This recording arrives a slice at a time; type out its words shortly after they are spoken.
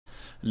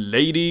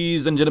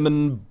Ladies and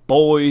gentlemen,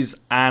 boys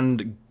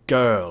and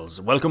girls,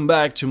 welcome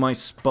back to my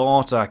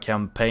Sparta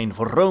campaign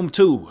for Rome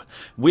 2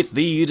 with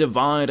the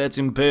Divide at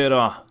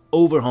Impera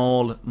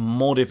overhaul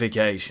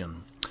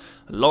modification.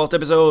 Last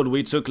episode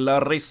we took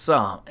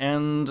Larissa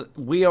and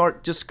we are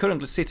just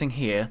currently sitting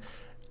here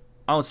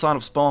outside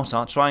of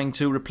Sparta trying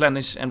to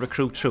replenish and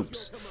recruit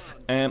troops.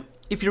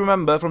 If you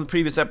remember from the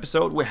previous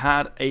episode, we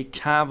had a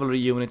cavalry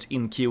unit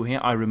in queue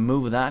here. I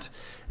removed that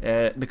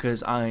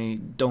because I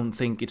don't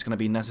think it's going to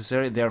be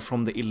necessary. They're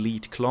from the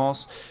elite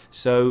class,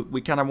 so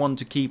we kind of want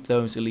to keep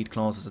those elite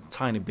classes a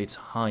tiny bit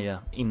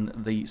higher in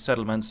the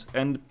settlements.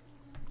 And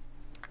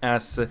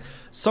as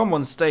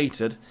someone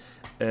stated,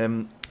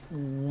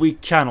 we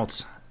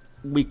cannot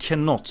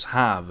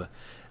have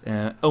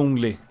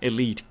only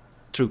elite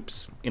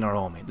troops in our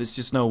army. There's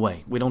just no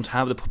way. We don't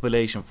have the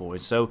population for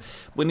it, so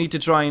we need to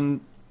try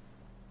and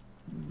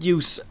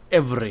use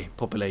every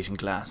population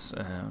class.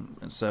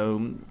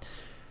 So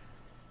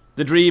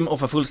the dream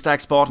of a full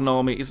stack Spartan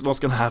army is not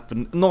going to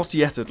happen, not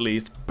yet at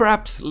least.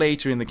 Perhaps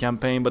later in the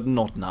campaign, but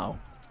not now.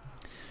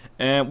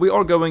 We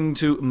are going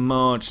to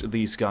merge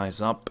these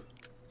guys up.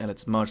 And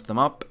let's merge them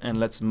up, and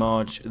let's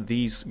merge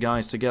these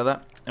guys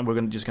together. And we're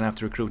just gonna have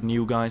to recruit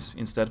new guys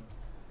instead.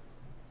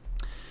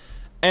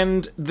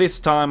 And this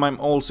time I'm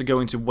also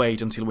going to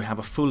wait until we have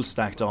a full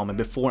stacked army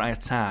before I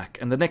attack.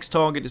 And the next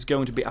target is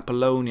going to be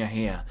Apollonia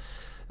here,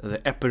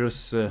 the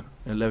Epirus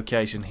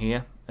location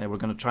here. We're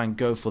going to try and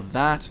go for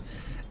that,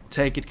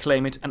 take it,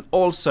 claim it. And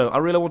also I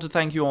really want to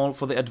thank you all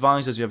for the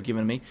advices you have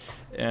given me,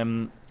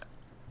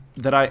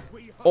 that I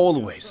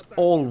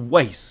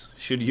always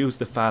should use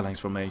the phalanx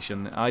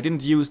formation. I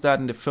didn't use that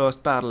in the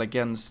first battle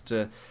against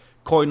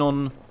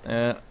Koinon,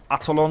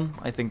 Atolon,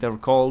 I think they were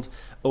called,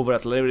 over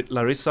at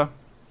Larissa.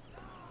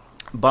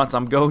 But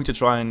I'm going to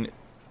try and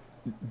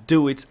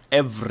do it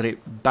every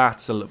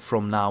battle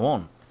from now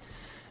on.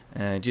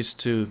 Just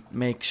to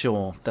make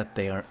sure that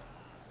they are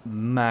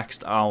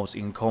maxed out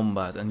in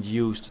combat and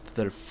used to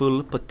their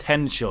full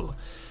potential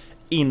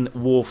in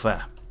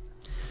warfare.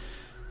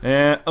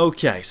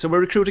 Okay, so we're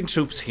recruiting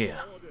troops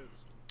here.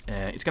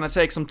 It's gonna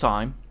take some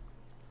time.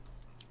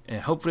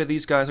 Hopefully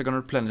these guys are gonna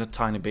replenish a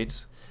tiny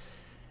bit.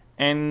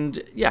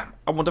 And yeah,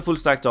 I want a full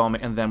stacked army,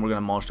 and then we're gonna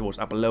march towards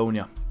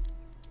Apollonia.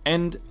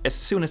 And as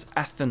soon as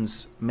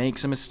Athens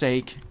makes a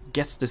mistake,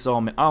 gets this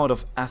army out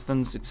of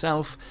Athens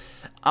itself,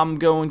 I'm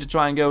going to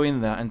try and go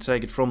in there and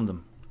take it from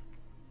them.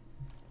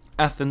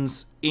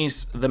 Athens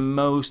is the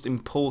most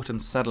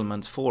important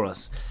settlement for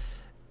us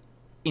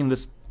in the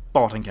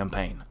Spartan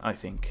campaign, I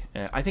think.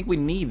 I think we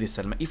need this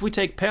settlement. If we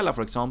take Pella,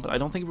 for example, I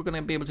don't think we're going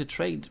to be able to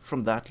trade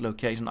from that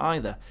location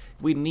either.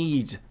 We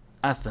need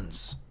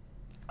Athens.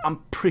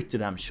 I'm pretty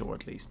damn sure,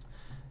 at least.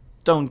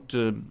 Don't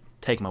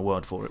take my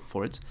word for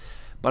it.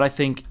 But I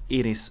think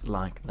it is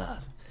like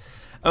that.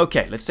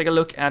 Okay, let's take a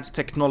look at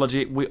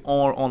technology. We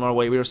are on our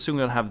way. We are soon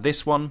going to have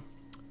this one.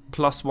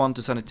 +1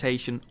 to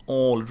sanitation,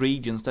 all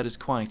regions. That is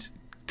quite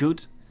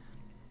good.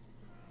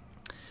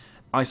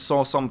 I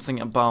saw something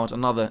about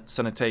another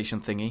sanitation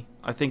thingy.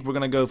 I think we're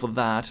going to go for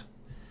that.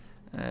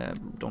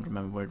 Don't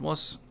remember where it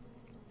was.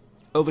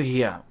 Over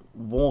here.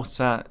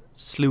 Water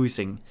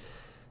sluicing.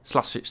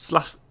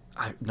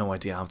 I have no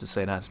idea how to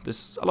say that.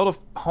 There's a lot of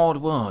hard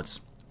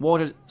words.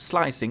 Water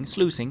slicing,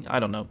 sluicing, I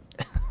don't know.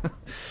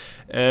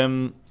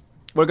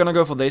 We're gonna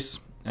go for this.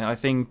 I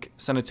think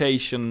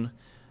sanitation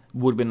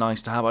would be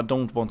nice to have. I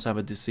don't want to have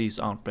a disease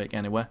outbreak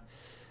anywhere.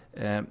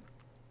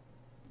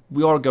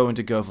 We are going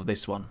to go for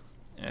this one.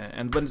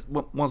 And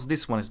once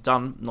this one is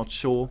done, not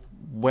sure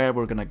where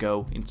we're gonna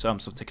go in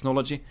terms of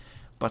technology,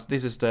 but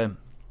this is the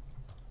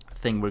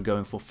thing we're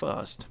going for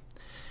first.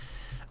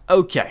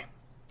 Okay.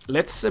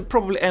 Let's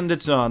probably end the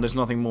turn. There's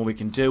nothing more we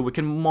can do. We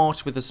can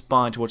march with the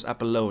spy towards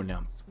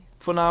Apollonia.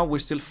 For now, we're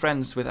still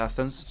friends with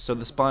Athens, so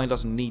the spy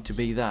doesn't need to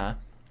be there.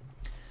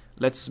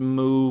 Let's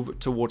move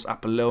towards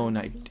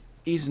Apollonia. It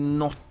is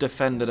not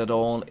defended at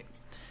all.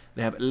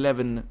 They have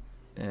 11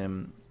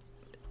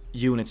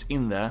 units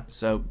in there,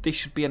 so this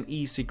should be an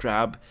easy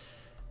grab.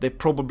 They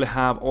probably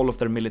have all of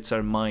their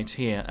military might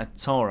here at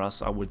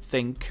Taras, I would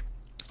think,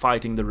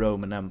 fighting the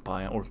Roman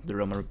Empire, or the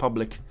Roman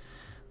Republic.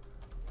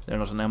 They're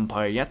not an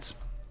empire yet.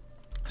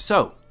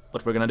 So,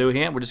 what we're gonna do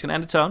here, we're just gonna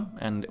end the turn,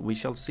 and we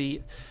shall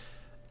see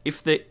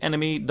if the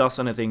enemy does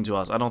anything to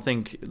us. I don't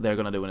think they're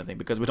gonna do anything,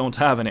 because we don't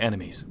have any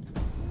enemies.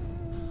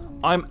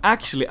 I'm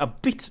actually a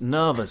bit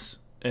nervous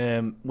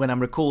when I'm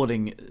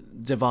recording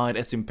Divide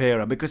at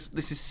Impera, because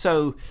this is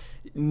so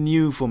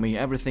new for me,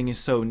 everything is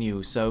so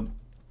new, so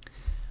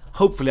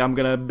hopefully I'm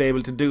gonna be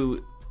able to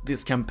do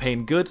this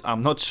campaign good.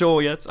 I'm not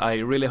sure yet, I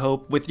really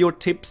hope. With your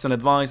tips and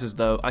advices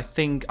though, I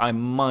think I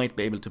might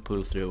be able to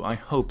pull through, I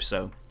hope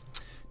so.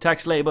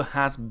 Tax labor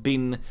has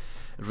been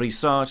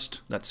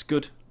researched, that's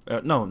good.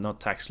 No, not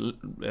tax,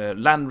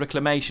 land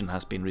reclamation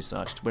has been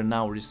researched. We're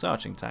now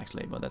researching tax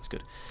labor, that's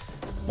good.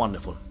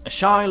 Wonderful. A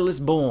child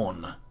is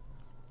born.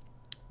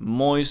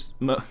 Moist.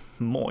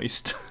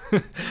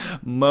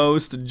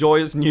 Most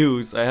joyous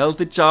news. A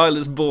healthy child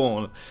is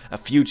born. A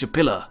future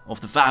pillar of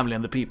the family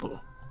and the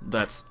people.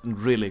 That's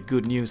really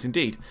good news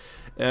indeed.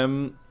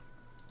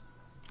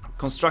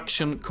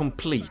 Construction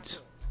complete.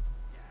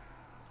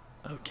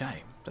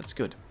 Okay, that's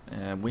good.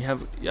 We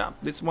have, yeah,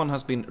 this one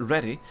has been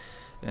ready.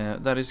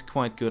 That is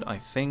quite good, I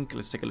think.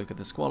 Let's take a look at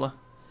the squalor.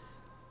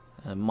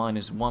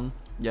 -1.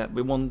 Yeah,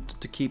 we want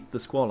to keep the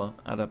squalor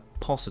at a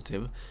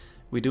positive.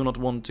 We do not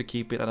want to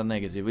keep it at a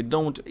negative. We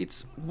don't.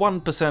 It's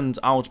 1%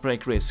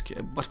 outbreak risk,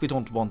 but we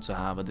don't want to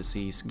have a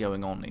disease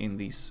going on in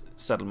these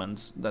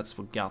settlements. That's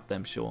for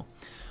goddamn sure.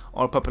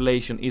 Our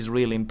population is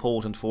really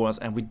important for us,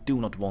 and we do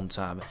not want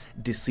to have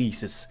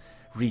diseases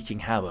wreaking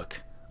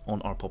havoc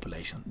on our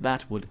population.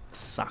 That would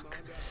suck.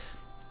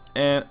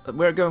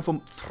 We're going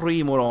for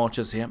 3 more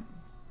archers here.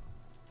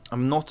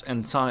 I'm not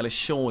entirely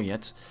sure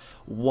yet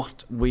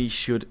what we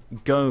should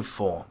go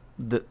for.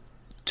 The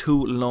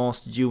 2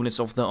 last units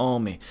of the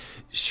army.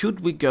 Should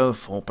we go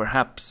for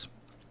perhaps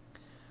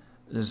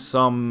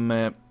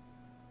some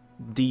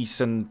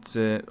decent...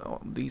 oh,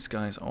 these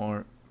guys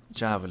are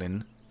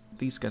javelin.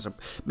 These guys are...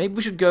 Maybe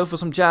we should go for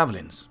some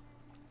javelins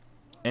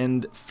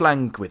and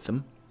flank with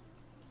them.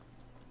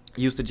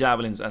 Use the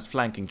javelins as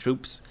flanking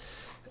troops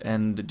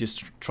and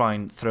just try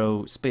and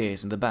throw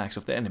spears in the backs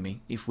of the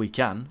enemy if we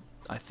can.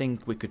 I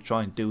think we could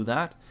try and do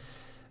that.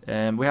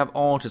 We have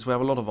archers, we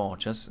have a lot of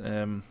archers,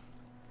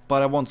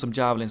 but I want some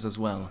javelins as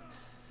well.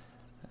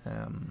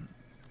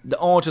 The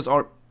archers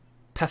are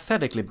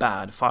pathetically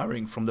bad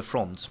firing from the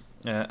front,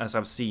 as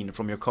I've seen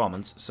from your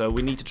comments, so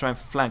we need to try and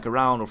flank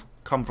around or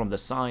come from the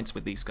sides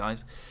with these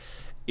guys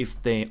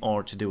if they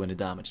are to do any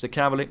damage. The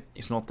cavalry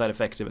is not that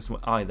effective as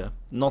either,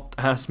 not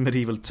as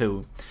Medieval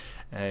 2.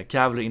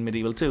 Cavalry in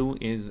Medieval 2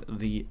 is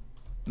the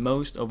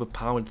most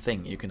overpowered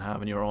thing you can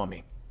have in your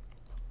army.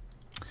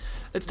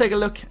 Let's take a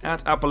look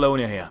at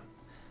Apollonia here.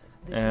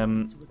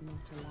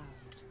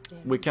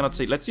 We cannot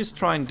see. Let's just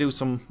try and do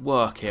some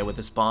work here with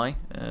the spy.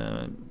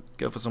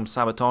 Go for some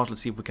sabotage.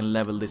 Let's see if we can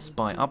level this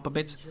spy up a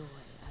bit.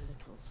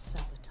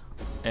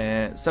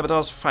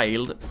 Sabotage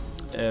failed.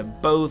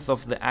 Both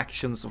of the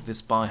actions of this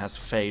spy has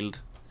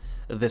failed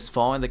this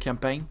far in the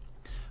campaign.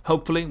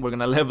 Hopefully we're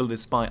gonna level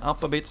this spy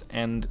up a bit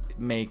and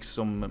make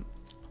some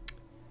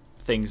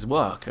things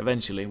work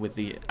eventually with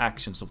the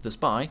actions of the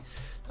spy.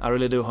 I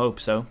really do hope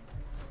so.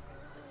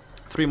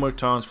 3 more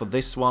turns for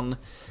this one.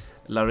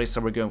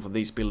 Larissa, we're going for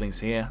these buildings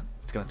here.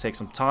 It's gonna take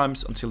some time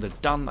until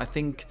they're done. I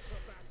think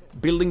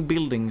building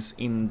buildings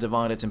in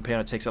Divided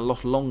Impera takes a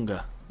lot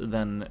longer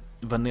than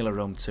Vanilla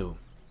Rome 2.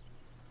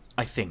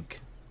 I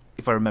think,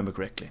 if I remember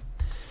correctly.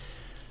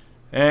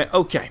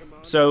 Okay,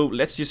 so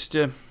let's just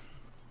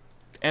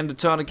end the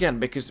turn again,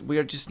 because we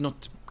are just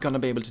not gonna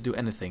be able to do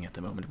anything at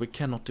the moment. We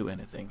cannot do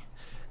anything.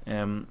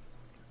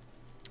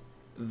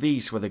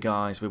 These were the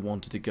guys we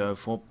wanted to go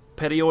for.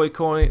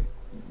 Perioikoi.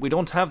 We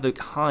don't have the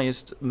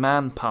highest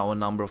manpower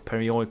number of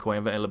Perioikoi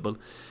available.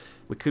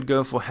 We could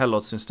go for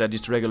Helots instead,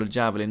 just regular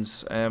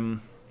javelins.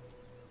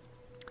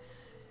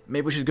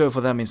 Maybe we should go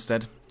for them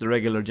instead, the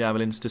regular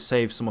javelins, to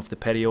save some of the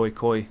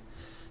Perioikoi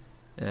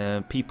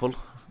people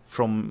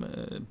from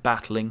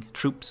battling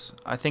troops.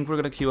 I think we're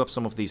going to queue up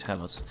some of these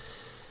Helots.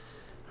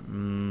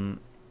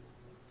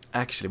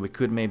 Actually, we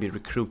could maybe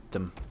recruit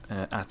them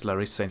at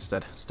Larissa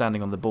instead,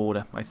 standing on the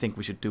border. I think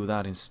we should do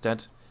that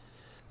instead.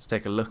 Let's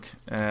take a look.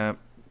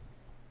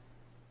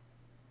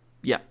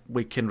 Yeah,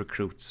 we can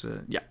recruit.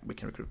 Yeah, we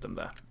can recruit them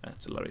there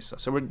at Larissa.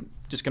 So we're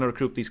just going to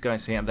recruit these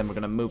guys here, and then we're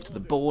going to move to the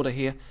border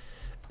here,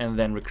 and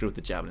then recruit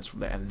the javelins from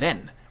there. And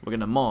then we're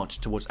going to march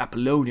towards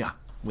Apollonia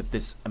with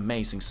this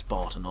amazing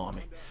Spartan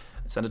army.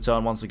 Let's end the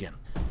turn once again.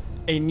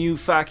 A new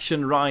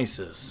faction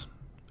rises.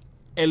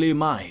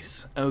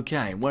 Elumais.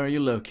 Okay, where are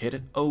you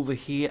located? Over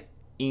here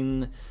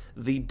in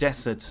the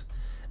desert.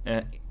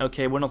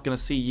 Okay, we're not going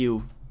to see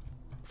you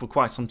for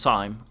quite some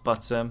time,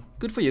 but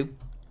good for you.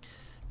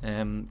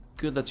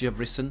 Good that you have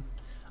risen.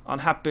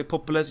 Unhappy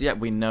populace, yeah,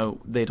 we know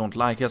they don't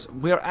like us.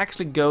 We are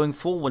actually going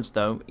forwards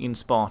though in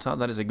Sparta,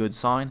 that is a good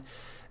sign.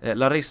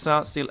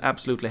 Larissa still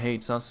absolutely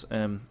hates us,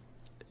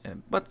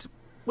 but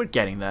we're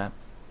getting there.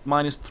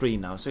 -3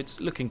 now, so it's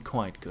looking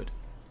quite good.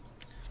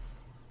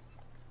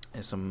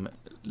 Some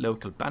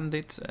local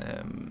bandit,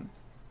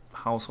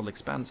 household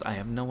expands. I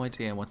have no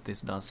idea what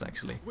this does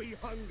actually.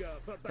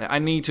 I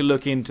need to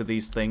look into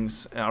these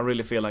things. I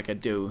really feel like I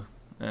do.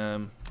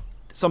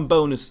 Some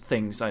bonus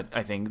things,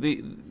 I think.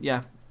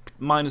 Yeah,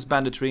 minus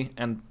banditry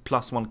and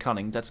 +1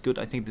 cunning. That's good.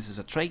 I think this is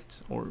a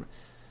trait or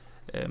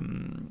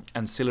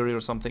ancillary or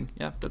something.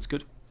 Yeah, that's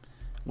good.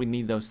 We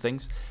need those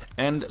things.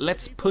 And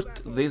let's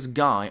put this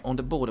guy on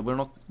the border. We're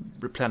not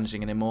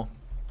replenishing anymore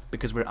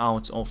because we're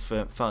out of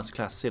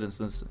first-class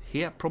citizens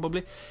here,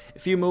 probably.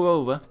 If you move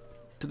over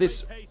to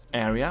this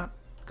area,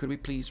 could we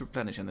please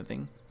replenish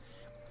anything?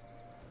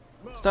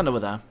 Stand over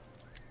there.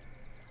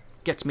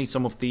 Get me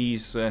some of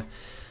these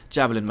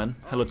javelin men.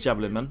 Hello,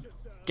 javelin men.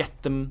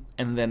 Get them,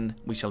 and then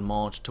we shall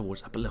march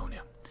towards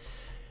Apollonia.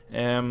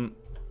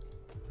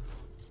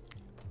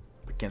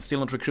 We can still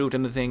not recruit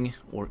anything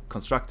or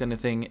construct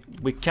anything.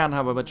 We can,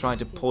 however, try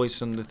to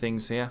poison the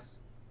things here.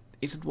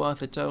 Is it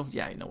worth it though?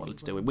 Yeah, you know what,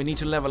 let's do it. We need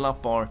to level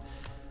up our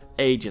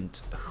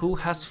agent who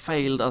has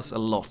failed us a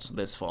lot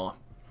this far.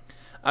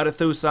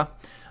 Arethusa,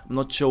 I'm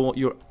not sure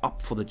you're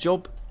up for the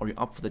job or you're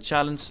up for the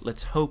challenge.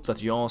 Let's hope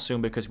that you are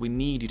soon, because we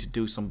need you to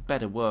do some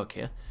better work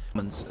here.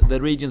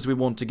 The regions we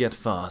want to get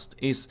first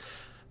is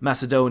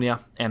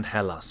Macedonia and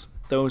Hellas.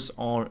 Those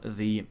are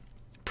the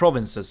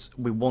provinces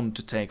we want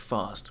to take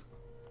first.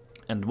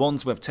 And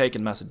once we've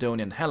taken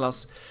Macedonia and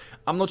Hellas,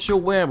 I'm not sure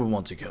where we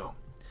want to go.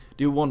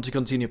 Do you want to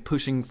continue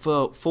pushing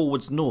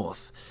forwards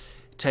north?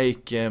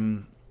 Take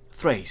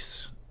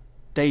Thrace,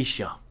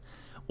 Dacia?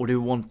 Or do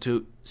you want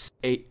to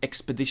a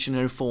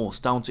expeditionary force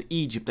down to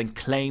Egypt and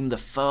claim the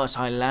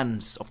fertile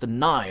lands of the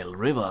Nile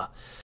River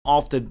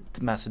after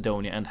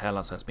Macedonia and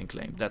Hellas has been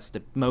claimed? That's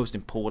the most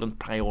important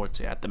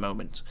priority at the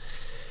moment.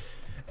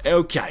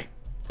 Okay,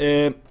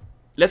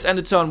 let's end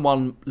the turn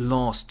one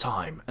last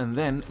time, and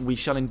then we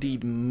shall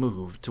indeed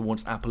move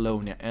towards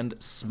Apollonia and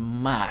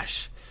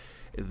smash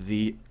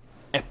the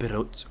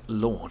Epirus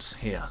lords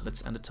here.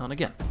 Let's end the turn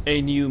again.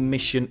 A new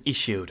mission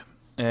issued.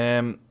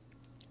 A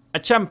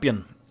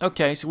champion.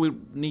 Okay, so we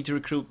need to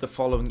recruit the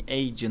following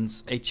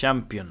agents. A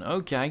champion.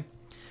 Okay,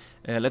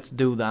 let's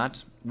do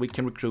that. We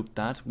can recruit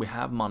that. We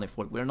have money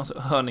for it. We're not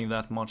earning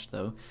that much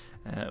though.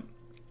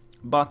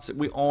 But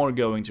we are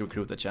going to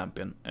recruit the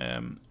champion.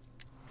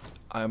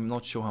 I'm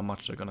not sure how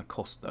much they're gonna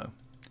cost though.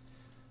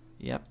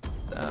 Yep.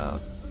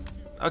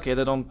 Okay,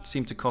 they don't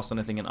seem to cost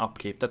anything in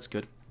upkeep. That's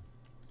good.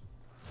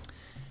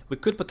 We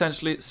could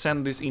potentially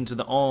send this into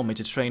the army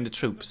to train the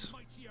troops,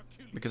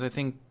 because I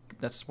think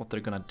that's what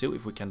they're gonna do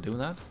if we can do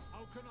that.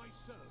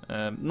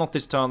 Not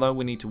this turn though.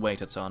 We need to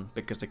wait a turn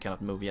because they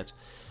cannot move yet.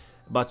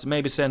 But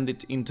maybe send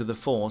it into the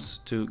force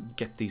to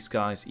get these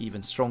guys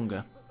even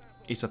stronger.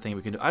 Is a thing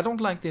we can do. I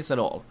don't like this at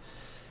all.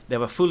 They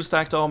have a full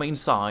stacked army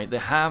inside. They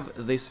have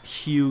this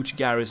huge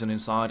garrison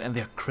inside, and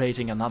they're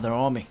creating another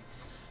army.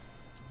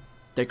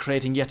 They're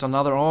creating yet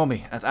another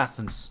army at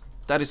Athens.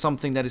 That is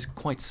something that is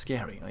quite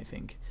scary, I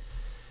think.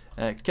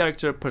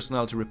 Character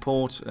personality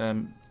report.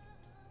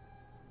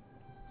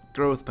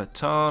 Growth per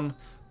turn.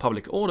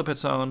 Public order per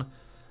turn.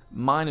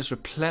 Minus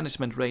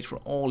replenishment rate for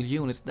all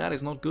units. That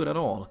is not good at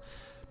all.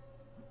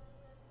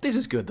 This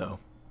is good though.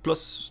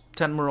 Plus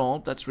 10 morale.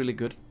 That's really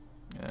good.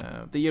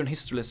 The year in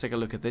history, let's take a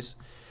look at this.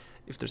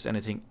 If there's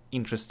anything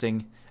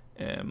interesting.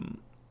 I'm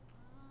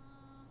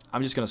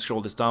just going to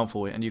scroll this down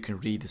for you, and you can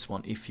read this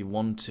one if you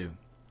want to.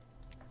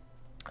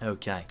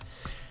 Okay.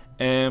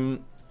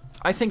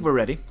 I think we're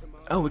ready.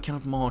 Oh, we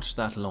cannot march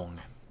that long.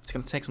 It's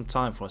going to take some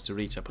time for us to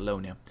reach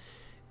Apollonia.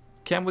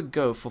 Can we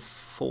go for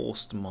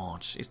forced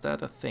march? Is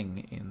that a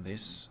thing in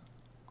this?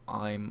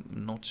 I'm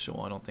not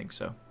sure. I don't think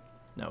so.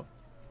 No.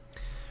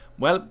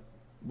 Well,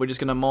 we're just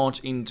going to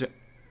march into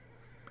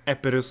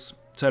Epirus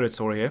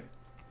territory here.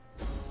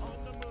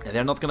 And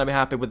they're not going to be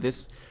happy with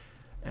this.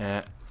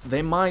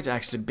 They might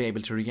actually be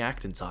able to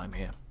react in time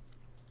here.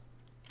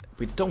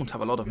 We don't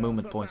have a lot of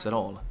movement points at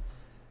all.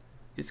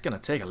 It's going to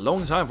take a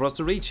long time for us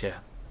to reach here.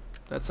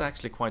 That's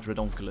actually quite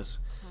redonkulous.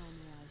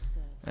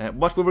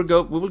 But we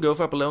will go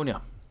for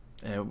Apollonia.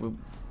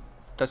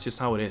 That's just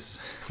how it is.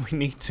 We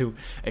need to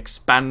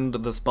expand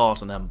the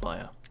Spartan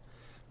Empire.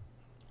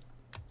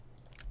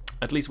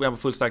 At least we have a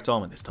full stacked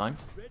army this time.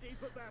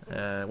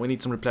 We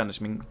need some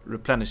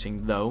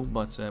replenishing though,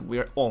 but we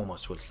are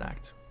almost full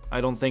stacked. I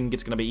don't think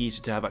it's going to be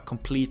easy to have a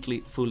completely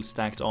full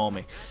stacked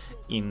army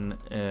in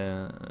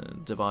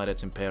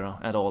divided Impera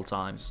at all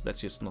times.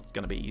 That's just not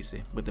going to be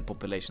easy with the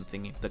population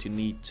thingy that you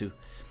need to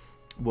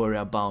worry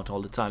about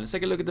all the time. Let's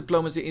take a look at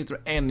diplomacy. Is there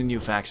any new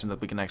faction that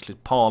we can actually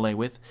parlay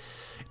with?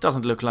 It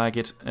doesn't look like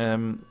it.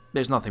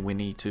 There's nothing we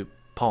need to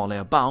parlay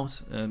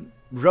about.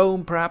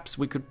 Rome, perhaps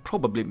we could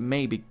probably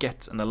maybe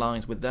get an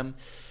alliance with them.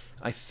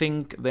 I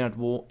think they're at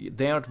war.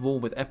 They're at war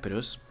with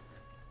Epirus.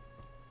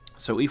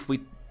 So if we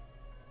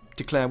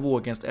declare war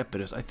against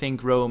Epirus, I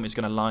think Rome is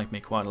going to like me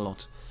quite a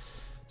lot.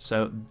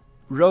 So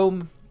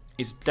Rome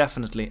is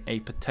definitely a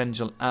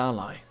potential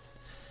ally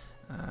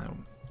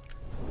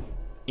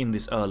in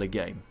this early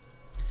game.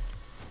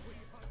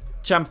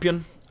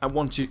 Champion, I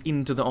want you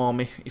into the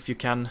army if you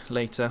can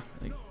later.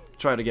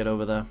 Try to get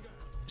over there.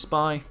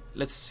 Spy,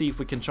 let's see if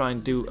we can try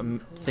and do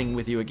a thing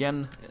with you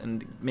again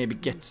and maybe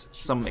get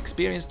some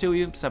experience to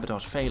you.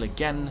 Sabotage fail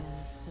again.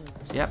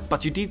 Yeah,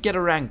 but you did get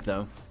a rank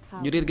though.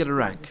 You did get a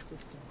rank.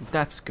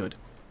 That's good.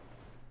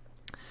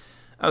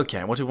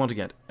 Okay, what do we want to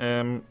get?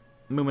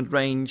 Movement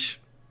range.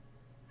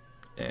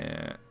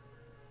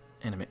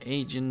 Enemy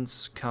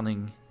agents.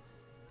 Cunning.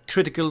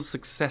 Critical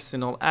success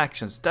in all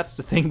actions. That's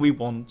the thing we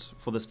want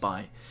for the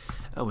spy.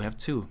 Oh, we have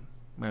two.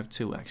 We have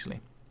two actually.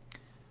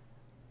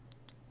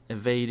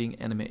 Evading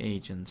enemy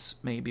agents.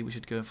 Maybe we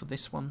should go for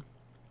this one.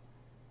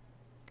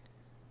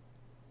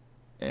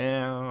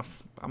 I'm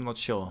not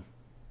sure.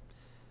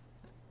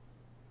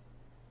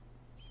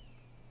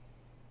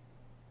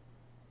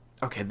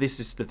 Okay,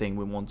 this is the thing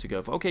we want to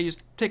go for. Okay,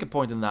 just take a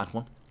point in that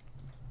one.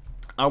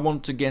 I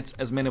want to get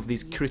as many of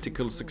these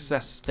critical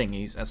success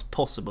thingies as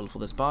possible for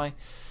the spy.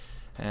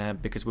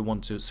 Because we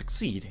want to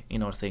succeed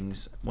in our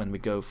things when we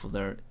go for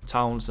their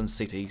towns and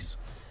cities.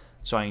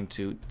 Trying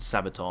to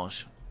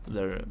sabotage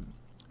their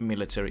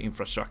military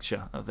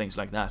infrastructure and things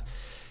like that.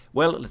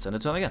 Well, let's end the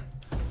turn again.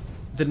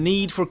 The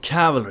need for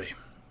cavalry.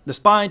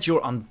 Despite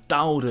your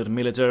undoubted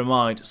military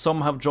might,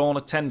 some have drawn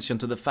attention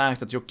to the fact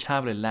that your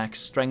cavalry lacks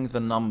strength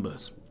and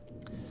numbers.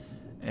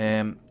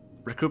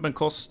 Recruitment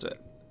cost.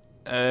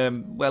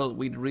 Well,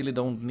 we really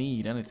don't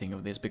need anything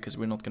of this because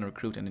we're not going to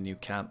recruit any new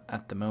cav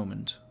at the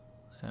moment.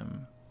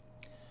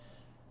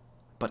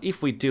 But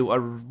if we do, I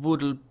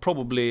would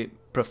probably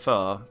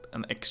prefer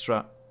an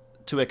extra,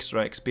 2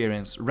 extra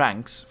experience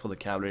ranks for the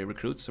cavalry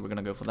recruits, so we're going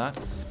to go for that.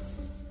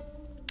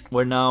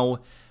 We're now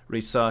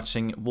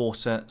researching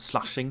water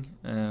slushing,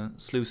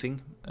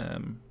 sluicing.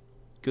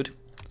 Good,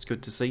 it's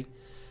good to see.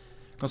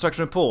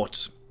 Construction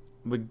report.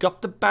 We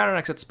got the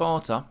barracks at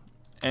Sparta,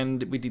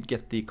 and we did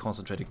get the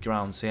concentrated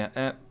grounds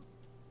here.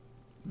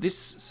 This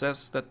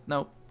says that,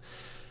 no,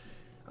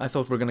 I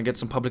thought we were going to get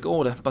some public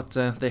order, but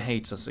they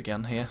hate us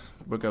again here.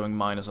 We're going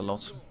minus a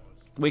lot.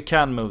 We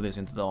can move this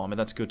into the army,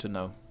 that's good to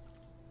know.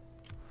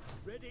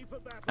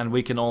 And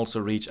we can also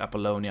reach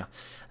Apollonia.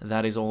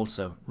 That is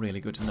also really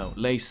good to know.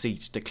 Lay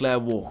siege, declare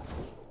war.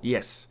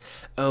 Yes.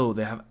 Oh,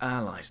 they have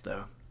allies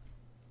though.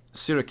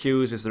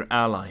 Syracuse is their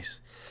allies.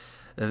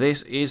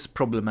 This is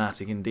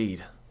problematic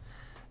indeed.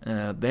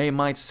 They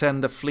might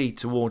send a fleet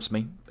towards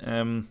me.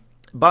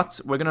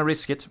 But we're gonna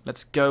risk it.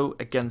 Let's go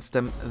against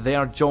them. They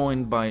are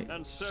joined by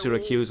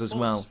Syracuse as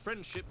well.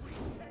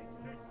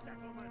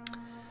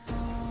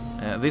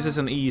 This is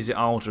an easy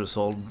outer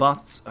assault,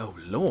 but oh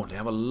lord, they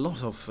have a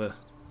lot of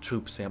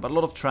troops here, but a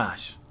lot of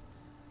trash.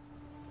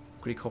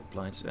 Greek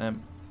hoplites.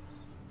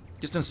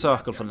 Just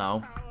encircle for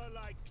now.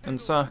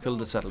 Encircle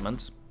the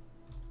settlement.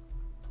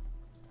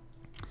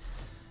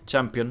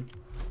 Champion.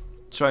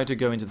 Try to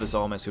go into this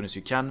army as soon as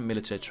you can.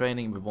 Military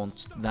training, we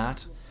want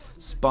that.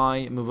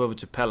 Spy, move over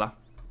to Pella.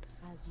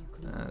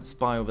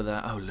 Spy over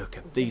there. Oh, look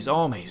at these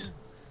armies.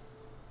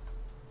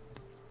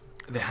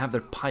 They have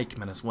their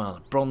pikemen as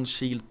well. Bronze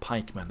shield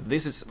pikemen.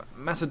 This is...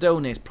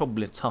 Macedonia is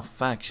probably a tough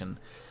faction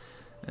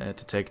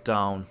to take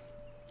down.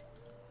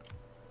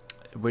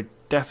 We're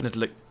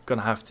definitely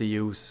gonna have to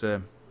use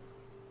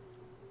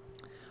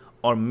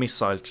our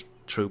missile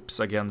troops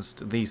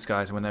against these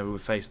guys whenever we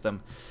face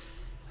them.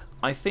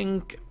 I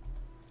think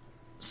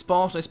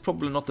Sparta is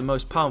probably not the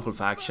most powerful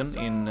faction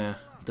in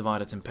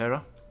Divided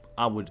Impera,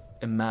 I would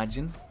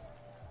imagine.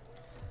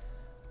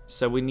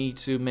 So we need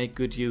to make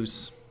good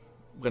use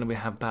when we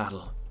have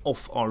battle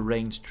of our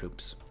ranged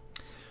troops.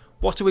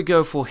 What do we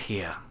go for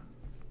here?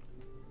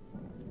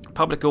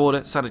 Public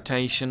order,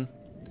 sanitation.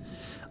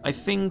 I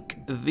think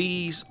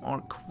these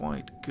are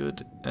quite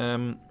good.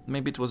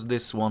 Maybe it was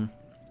this one.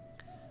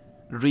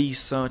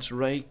 Research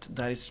rate,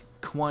 that is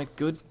quite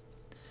good.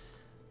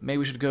 Maybe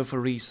we should go for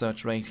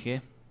research rate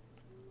here.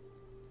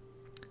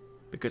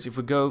 Because if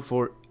we go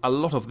for a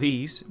lot of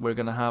these, we're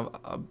gonna have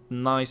a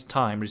nice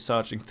time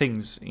researching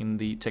things in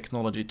the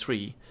technology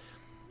tree.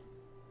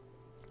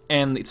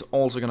 And it's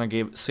also gonna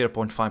give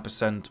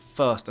 0.5%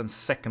 first and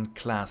second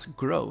class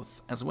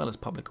growth, as well as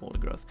public order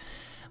growth.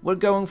 We're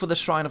going for the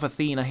Shrine of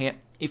Athena here.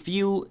 If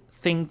you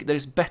think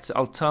there's better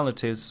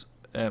alternatives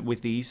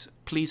with these,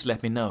 please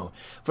let me know.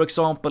 For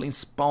example, in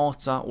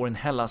Sparta or in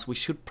Hellas, we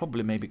should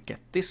probably maybe get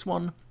this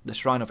one, the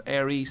Shrine of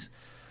Ares.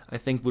 I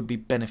think would be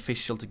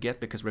beneficial to get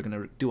because we're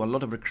going to do a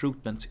lot of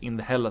recruitment in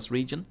the Hellas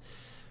region.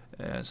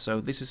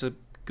 So this is a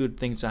good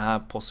thing to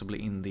have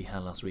possibly in the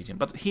Hellas region.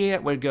 But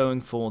here we're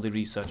going for the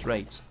research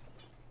rates.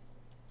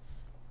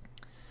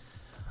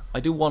 I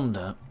do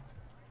wonder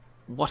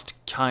what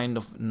kind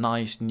of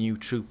nice new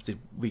troops did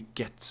we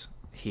get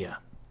here.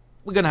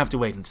 We're going to have to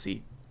wait and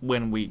see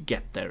when we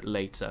get there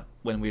later,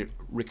 when we're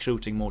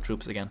recruiting more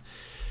troops again.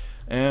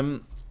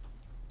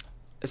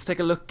 Let's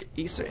take a look.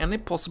 Is there any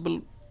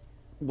possible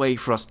way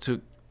for us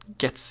to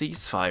get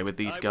ceasefire with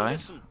these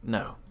guys?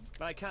 No,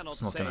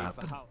 it's not gonna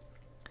happen.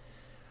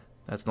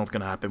 That's not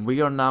gonna happen. We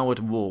are now at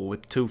war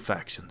with 2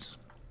 factions.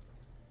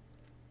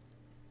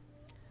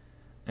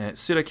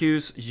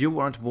 Syracuse, you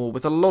are at war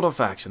with a lot of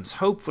factions.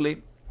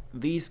 Hopefully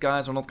these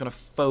guys are not gonna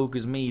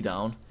focus me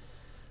down.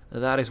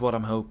 That is what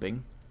I'm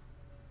hoping.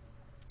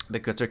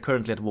 Because they're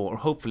currently at war. Or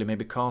hopefully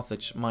maybe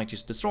Carthage might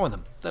just destroy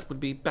them. That would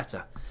be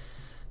better.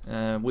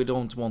 We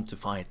don't want to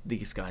fight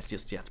these guys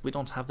just yet. We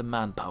don't have the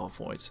manpower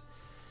for it.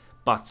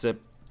 But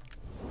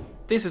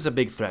this is a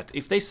big threat.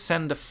 If they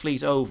send a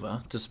fleet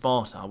over to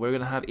Sparta, we're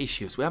going to have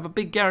issues. We have a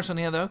big garrison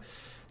here though,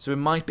 so we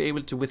might be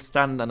able to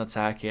withstand an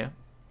attack here.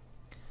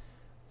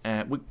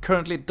 We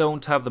currently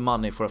don't have the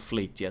money for a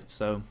fleet yet,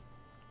 so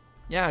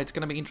yeah, it's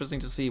going to be interesting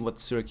to see what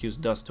Syracuse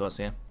does to us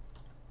here.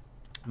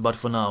 But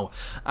for now,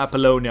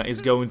 Apollonia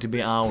is going to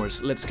be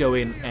ours. Let's go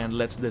in and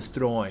let's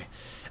destroy.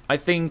 I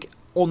think,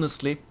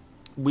 honestly,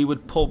 we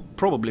would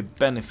probably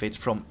benefit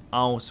from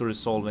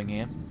auto-resolving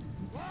here.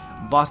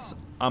 But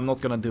I'm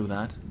not gonna do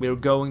that. We're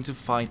going to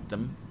fight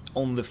them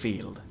on the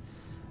field.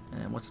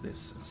 What's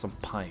this? Some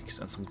pikes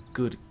and some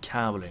good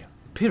cavalry.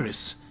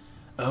 Pyrrhus!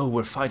 Oh,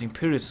 we're fighting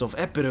Pyrrhus of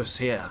Epirus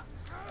here.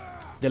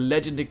 The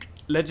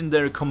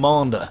legendary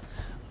commander,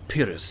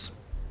 Pyrrhus.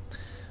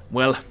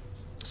 Well,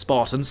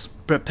 Spartans,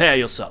 prepare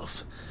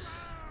yourself.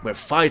 We're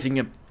fighting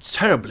a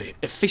terribly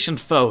efficient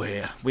foe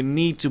here. We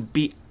need to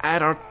be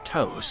at our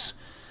toes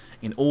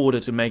in order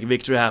to make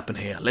victory happen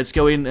here. Let's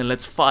go in and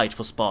let's fight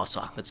for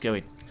Sparta. Let's go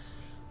in.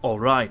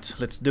 Alright,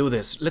 let's do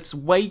this. Let's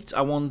wait.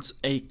 I want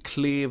a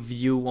clear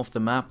view of the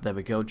map. There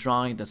we go,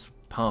 dry. That's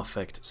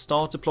perfect.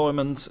 Start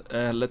deployment.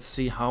 Let's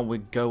see how we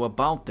go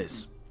about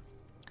this.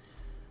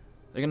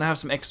 They're gonna have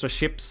some extra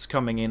ships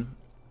coming in.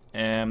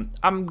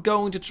 I'm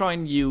going to try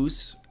and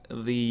use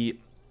the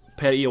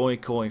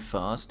Perioikoi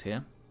first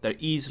here. They're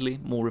easily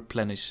more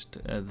replenished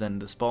than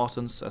the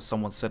Spartans, as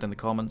someone said in the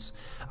comments.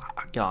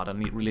 God, I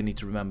really need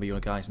to remember your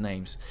guys'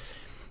 names.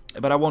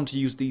 But I want to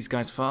use these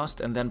guys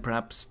first, and then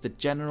perhaps the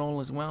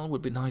general as well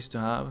would be nice to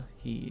have.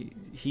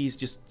 He's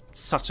just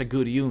such a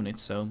good unit,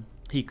 so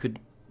he could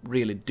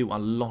really do a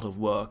lot of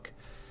work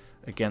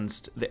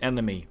against the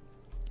enemy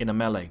in a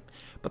melee.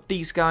 But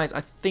these guys, I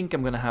think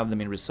I'm going to have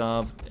them in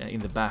reserve in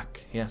the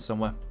back here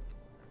somewhere.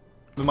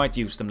 We might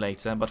use them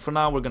later, but for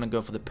now we're going to go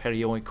for the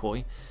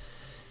Perioikoi.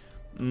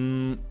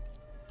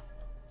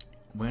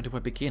 Where do I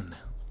begin?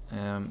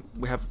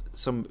 We have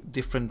some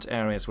different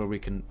areas where we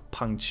can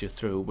puncture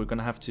through. We're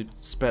gonna have to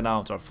spread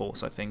out our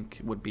force, I think,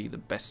 would be the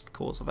best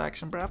course of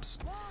action, perhaps.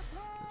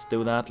 Let's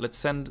do that. Let's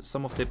send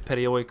some of the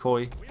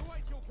Perioikoi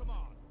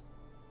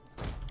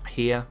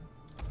here.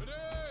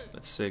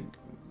 Let's see,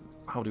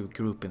 how do we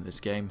group in this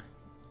game?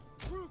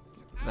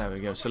 There we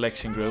go,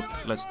 selection group.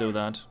 Let's do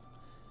that.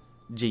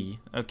 G,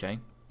 okay.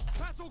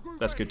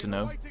 That's good to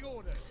know.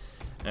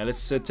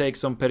 Let's take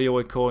some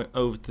Perioikoi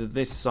over to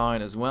this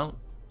side as well.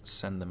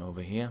 Send them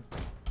over here.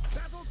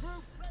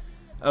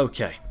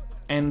 Okay.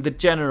 And the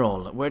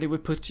general, where did we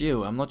put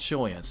you? I'm not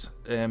sure yet.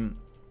 The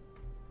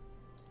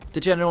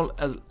general,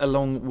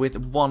 along with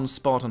one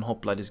Spartan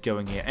hoplite, is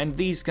going here. And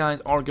these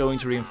guys are going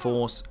to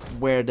reinforce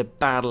where the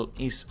battle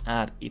is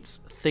at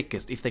its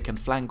thickest. If they can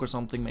flank or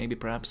something, maybe,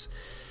 perhaps.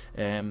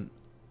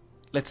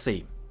 Let's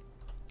see.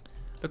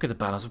 Look at the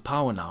balance of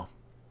power now.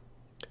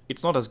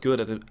 It's not as good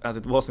as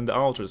it was in the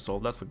outer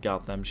assault, that's for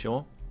goddamn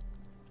sure.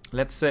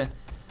 Let's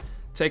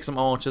take some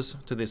archers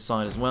to this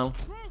side as well.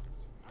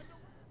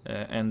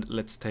 And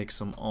let's take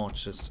some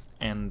archers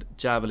and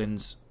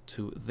javelins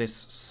to this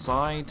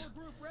side.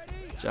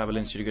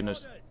 Javelins, you're gonna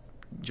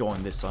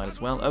join this side as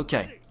well.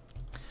 Okay.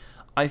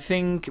 I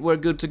think we're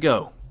good to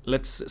go.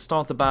 Let's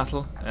start the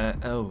battle.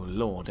 Oh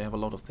lord, they have a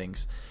lot of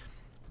things.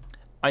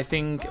 I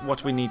think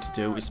what we need to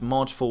do is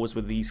march forwards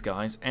with these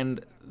guys,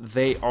 and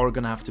they are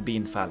gonna have to be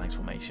in phalanx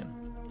formation.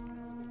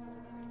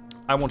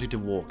 I want you to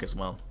walk as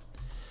well.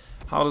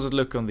 How does it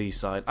look on these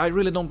side? I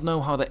really don't know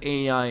how the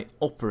AI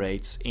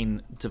operates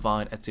in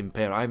Divide et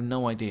Impera. I have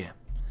no idea.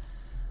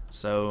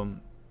 So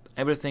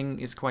everything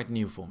is quite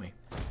new for me.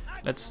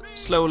 Let's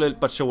slowly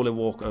but surely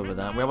walk over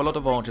there. We have a lot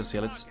of archers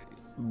here. Let's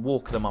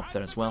walk them up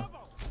there as well.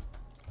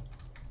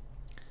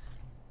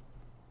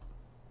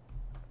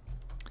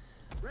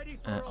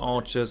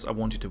 Archers, I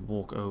want you to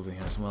walk over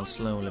here as well,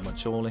 slowly but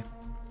surely.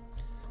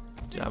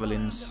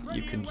 Javelins,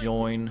 you can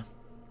join.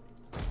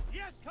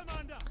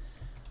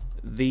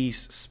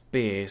 These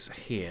spears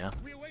here,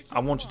 I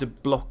want you to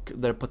block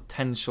their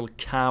potential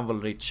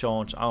cavalry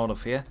charge out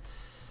of here.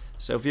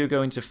 So if you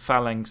go into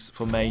phalanx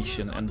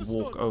formation and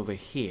walk over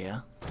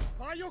here,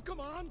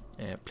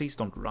 please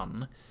don't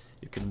run,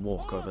 you can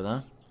walk over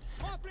there.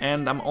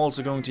 And I'm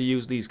also going to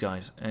use these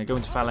guys, go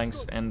into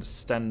phalanx and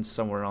stand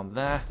somewhere around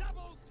there.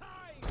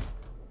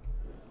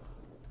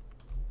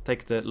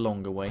 Take the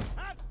longer way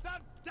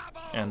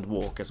and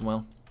walk as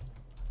well.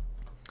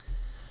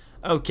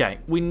 Okay,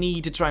 we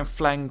need to try and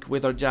flank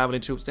with our javelin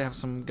troops. They have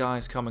some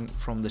guys coming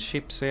from the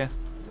ships here.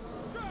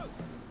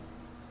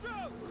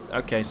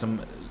 Okay,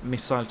 some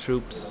missile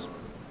troops,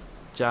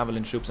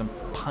 javelin troops and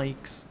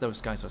pikes.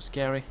 Those guys are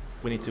scary.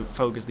 We need to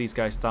focus these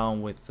guys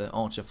down with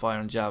archer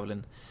fire and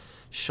javelin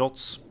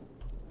shots.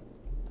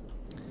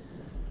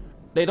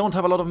 They don't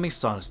have a lot of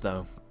missiles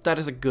though. That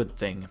is a good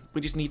thing.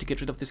 We just need to get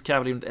rid of this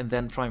cavalry and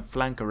then try and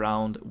flank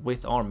around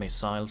with our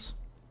missiles.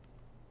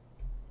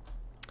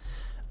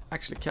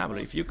 Actually,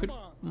 cavalry, if you could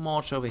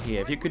march over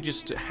here, if you could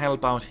just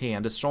help out here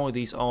and destroy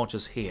these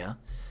archers here,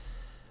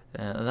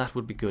 that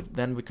would be good.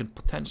 Then we could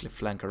potentially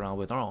flank around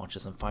with our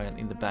archers and fire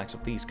in the backs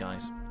of these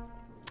guys.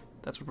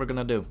 That's what we're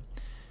gonna do.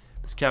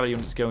 This cavalry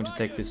unit is going to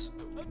take this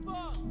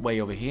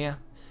way over here.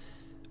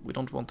 We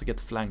don't want to get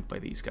flanked by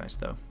these guys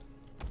though.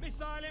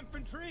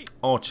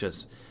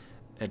 Archers.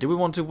 Do we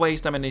want to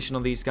waste ammunition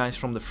on these guys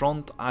from the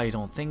front? I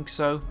don't think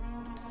so.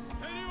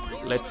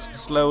 Let's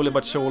slowly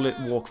but surely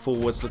walk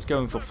forwards. Let's go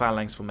in for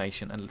phalanx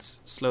formation and let's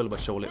slowly but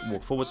surely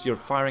walk forwards. You're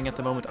firing at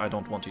the moment. I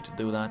don't want you to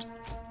do that.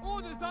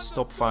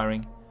 Stop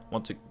firing.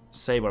 Want to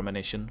save our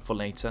ammunition for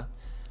later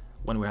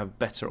when we have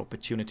better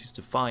opportunities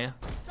to fire.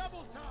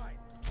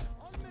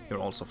 You're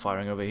also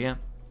firing over here.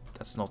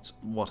 That's not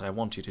what I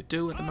want you to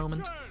do at the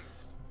moment.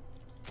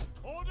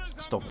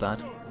 Stop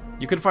that.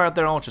 You can fire at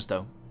their archers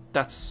though.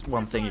 That's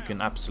one thing you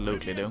can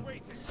absolutely do.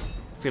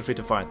 Feel free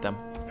to fire at them.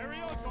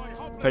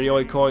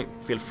 Perioikoi,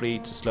 feel free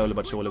to slowly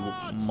but surely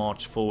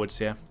march forwards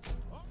here.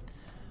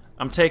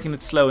 I'm taking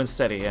it slow and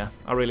steady here.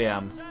 I really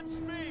am.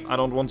 I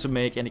don't want to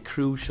make any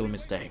crucial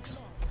mistakes.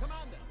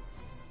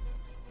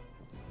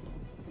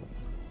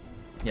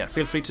 Yeah,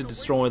 feel free to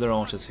destroy their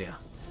archers here.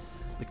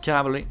 The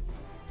cavalry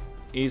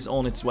is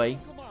on its way.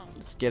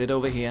 Let's get it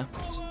over here.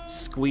 Let's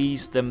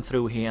squeeze them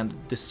through here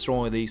and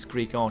destroy these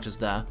Greek archers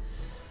there.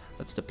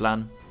 That's the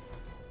plan.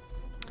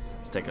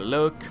 Let's take a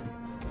look.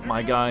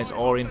 My guys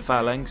are in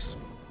phalanx.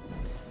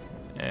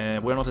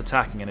 We're not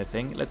attacking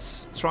anything.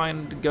 Let's try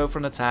and go for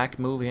an attack.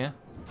 Move here.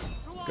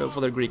 Go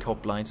for the Greek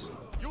hoplites.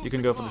 You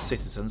can go for the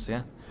citizens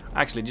here.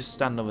 Actually, just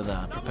stand over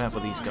there. Prepare for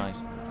these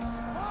guys.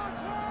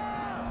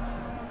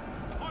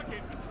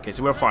 Okay,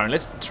 so we're firing.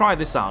 Let's try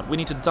this out. We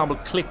need to double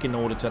click in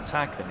order to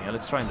attack them here.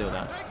 Let's try and do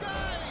that.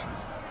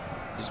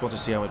 Just want to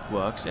see how it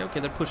works. Yeah, okay,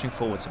 they're pushing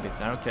forwards a bit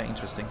there. Okay,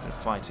 interesting. They're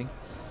fighting.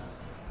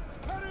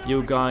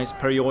 You guys,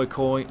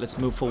 periodically, let's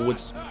move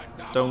forwards.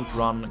 Don't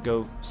run.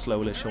 Go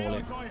slowly,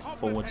 surely.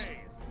 Forwards.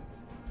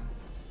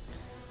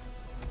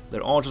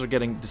 Their archers are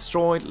getting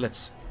destroyed.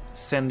 Let's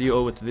send you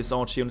over to this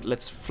archer unit.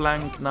 Let's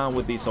flank now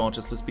with these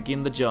archers. Let's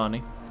begin the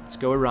journey. Let's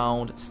go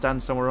around,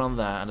 stand somewhere around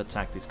there and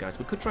attack these guys.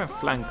 We could try and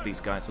flank these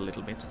guys a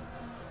little bit.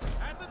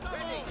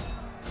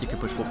 You can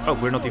push forward. Oh,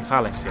 we're not in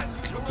phalanx yet.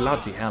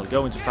 Bloody hell,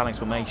 go into phalanx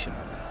formation.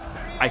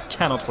 I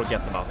cannot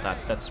forget about that.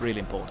 That's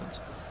really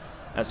important.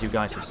 As you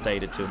guys have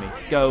stated to me.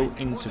 Go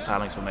into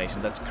phalanx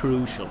formation. That's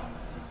crucial.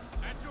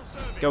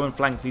 Go and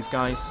flank these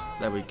guys.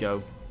 There we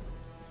go.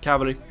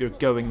 Cavalry, you're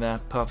going there.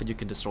 Perfect, you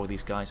can destroy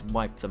these guys.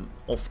 Wipe them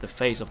off the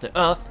face of the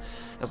earth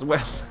as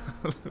well.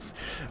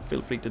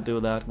 Feel free to do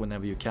that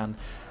whenever you can.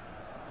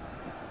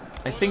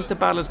 I think the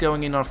battle is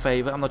going in our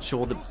favor. I'm not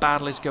sure. The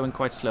battle is going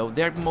quite slow.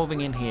 They're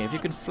moving in here. If you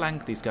can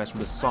flank these guys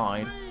from the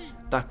side,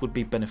 that would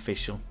be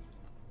beneficial.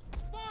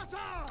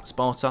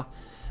 Sparta.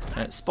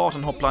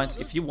 Spartan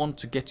hoplites, if you want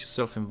to get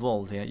yourself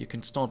involved here, you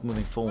can start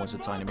moving forwards a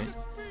tiny bit.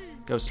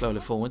 Go slowly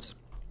forwards.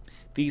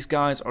 These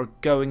guys are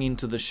going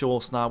into the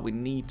shores now. We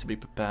need to be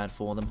prepared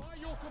for them.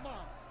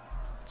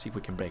 Let's see if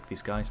we can break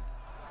these guys.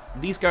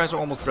 These guys are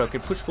almost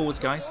broken. Push forwards,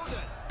 guys.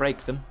 Break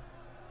them.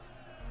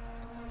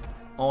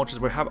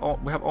 Archers. We have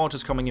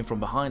archers coming in from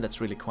behind.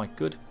 That's really quite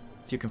good.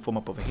 If you can form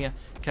up over here.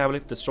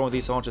 Cavalry, destroy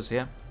these archers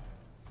here.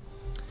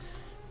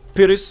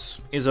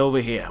 Pyrrhus is over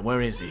here. Where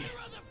is he?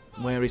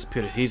 Where is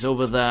Pyrrhus? He's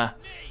over there,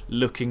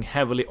 looking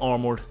heavily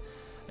armored.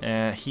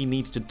 He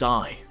needs to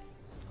die.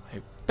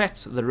 I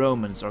bet the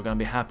Romans are going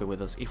to be happy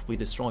with us if we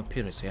destroy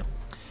Pyrrhus here.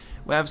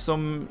 We have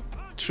some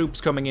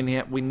troops coming in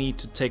here. We need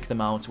to take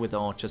them out with the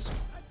archers.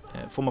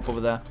 Form up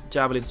over there.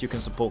 Javelins, you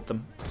can support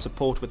them.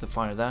 Support with the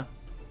fire there.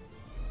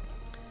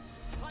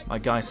 My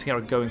guys here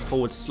are going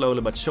forward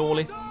slowly but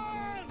surely.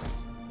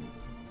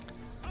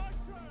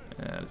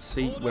 Let's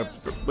see.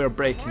 We're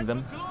breaking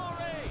them.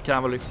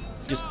 Cavalry,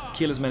 just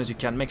kill as many as you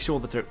can. Make sure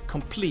that they're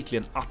completely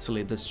and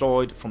utterly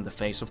destroyed from the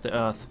face of the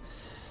earth.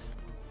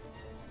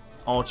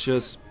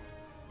 Archers,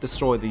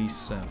 destroy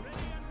these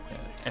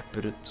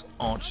Epirus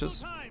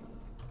archers.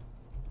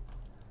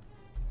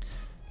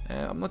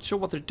 I'm not sure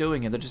what they're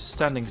doing here. They're just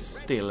standing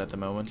still at the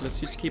moment. Let's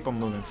just keep on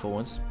moving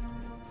forwards.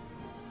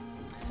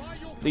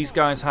 These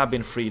guys have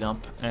been freed up.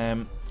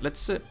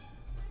 Let's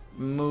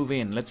move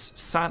in.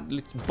 Let's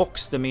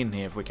box them in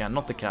here if we can.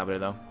 Not the cavalry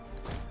though.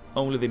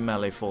 Only the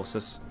melee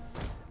forces.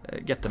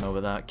 Get them over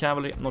there.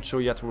 Cavalry, I'm not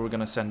sure yet where we're going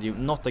to send you.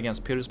 Not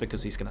against Pyrrhus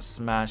because he's going to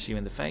smash you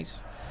in the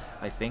face.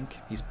 I think.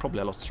 He's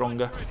probably a lot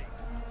stronger.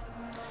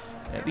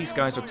 These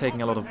guys are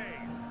taking a lot of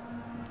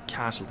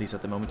casualties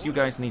at the moment. You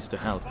guys need to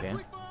help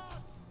here.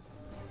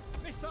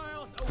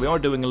 We are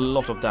doing a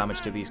lot of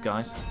damage to these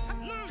guys.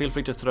 Feel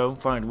free to throw.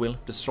 Fire at will.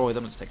 Destroy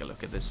them. Let's take a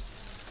look at this.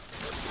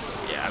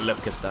 Yeah,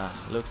 look at that.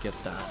 Look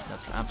at that.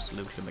 That's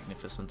absolutely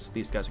magnificent.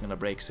 These guys are going to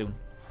break soon.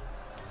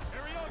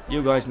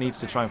 You guys need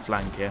to try and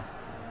flank here.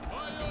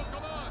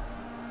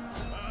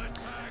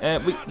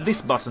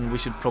 This button we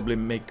should probably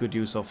make good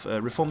use of.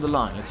 Reform the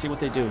line. Let's see what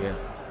they do here.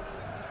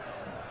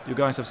 You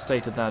guys have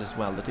stated that as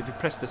well, that if you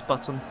press this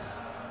button,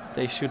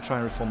 they should try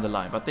and reform the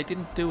line. But they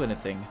didn't do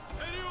anything.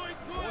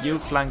 You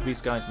flank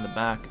these guys in the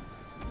back.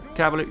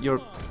 Cavalry,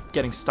 you're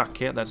getting stuck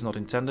here. That's not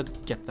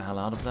intended. Get the hell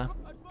out of there.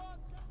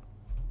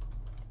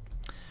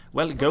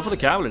 Well, go for the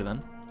cavalry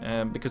then,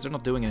 because they're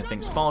not doing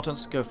anything.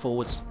 Spartans, go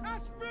forwards.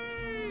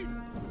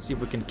 See if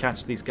we can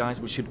catch these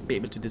guys. We should be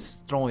able to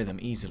destroy them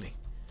easily.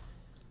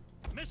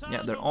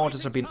 Yeah, their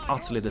archers have been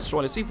utterly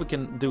destroyed. Let's see if we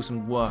can do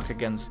some work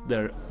against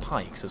their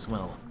pikes as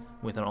well,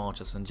 with their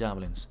archers and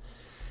javelins.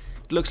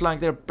 It looks like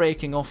they're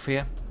breaking off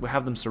here. We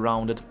have them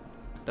surrounded.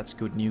 That's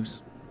good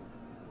news.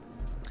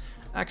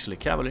 Actually,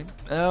 cavalry.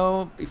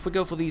 Oh, if we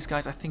go for these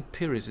guys, I think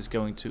Pyrrhus is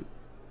going to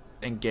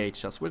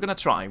engage us. We're gonna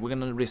try. We're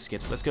gonna risk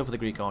it. Let's go for the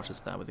Greek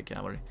archers there with the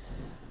cavalry.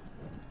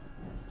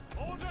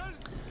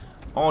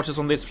 Archers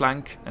on this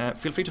flank.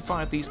 Feel free to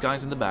fire at these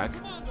guys in the back.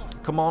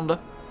 Commander,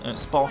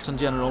 Spartan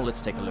general.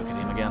 Let's take a look at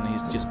him again.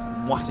 He's just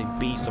what a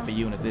beast of a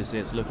unit this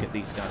is. Look at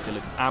these guys. They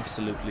look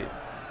absolutely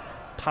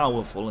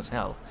powerful as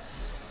hell.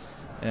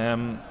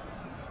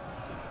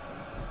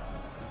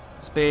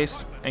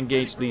 Space.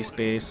 Engage these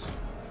space.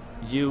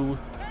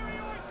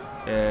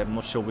 I'm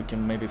not sure we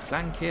can maybe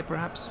flank here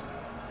perhaps.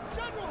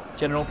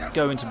 General,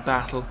 go into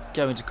battle,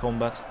 go into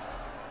combat.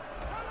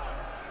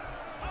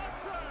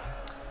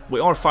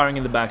 We are firing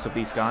in the backs of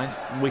these guys,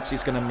 which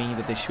is gonna mean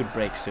that they should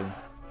break soon.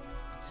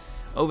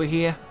 Over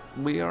here,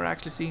 we are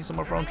actually seeing some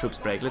of our own troops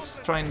break. Let's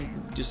try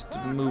and just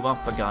move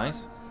up the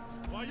guys.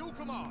 Okay.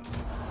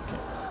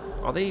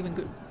 Are they even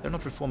good? They're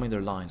not reforming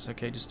their lines.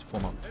 Okay, just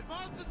form up.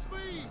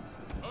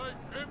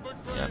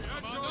 Yeah.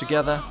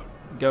 Together,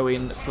 go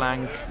in,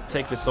 flank,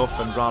 take this off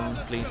and run,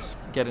 please.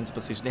 Get into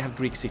position. They have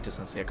Greek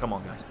citizens here. Come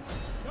on, guys.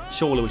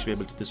 Surely we should be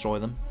able to destroy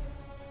them.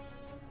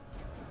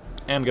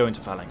 And go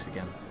into phalanx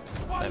again.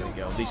 There we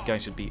go. These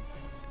guys should be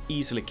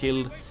easily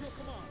killed.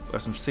 We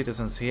have some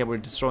citizens here. We're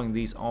destroying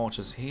these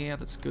archers here.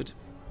 That's good.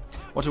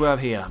 What do we have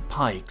here?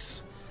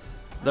 Pikes.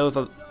 Those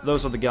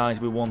are the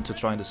guys we want to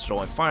try and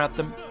destroy. Fire at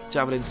them.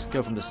 Javelins,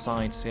 go from the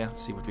sides here.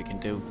 See what we can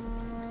do.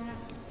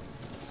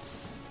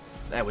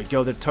 There we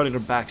go. They're turning their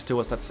backs to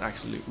us. That's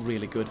actually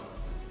really good.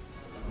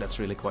 That's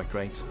really quite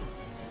great.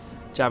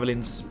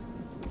 Javelins,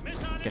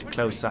 get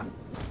closer.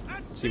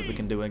 See what we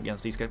can do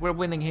against these guys. We're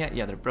winning here.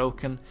 Yeah, they're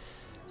broken.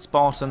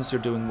 Spartans,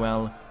 you're doing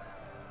well.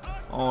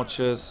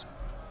 Archers,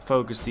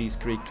 focus these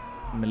Greek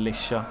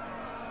militia.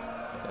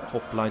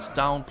 Hoplites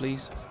down,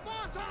 please.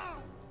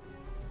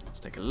 Let's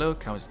take a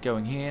look. How is it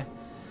going here?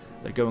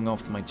 They're going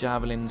after my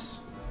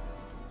javelins.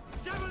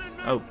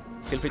 Oh,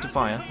 feel free to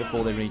fire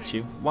before they reach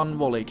you. One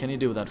volley, can you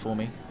do that for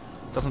me?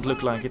 Doesn't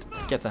look like it.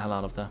 Get the hell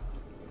out of there.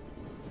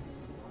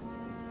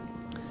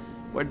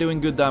 We're doing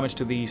good damage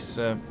to these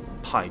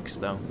pikes,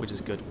 though, which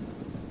is good.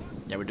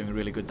 Yeah, we're doing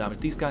really good damage.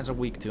 These guys are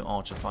weak to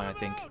archer fire, I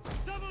think.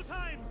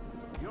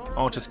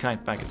 Archers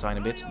kite back a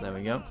tiny bit. There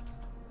we go.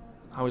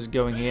 How is it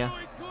going here?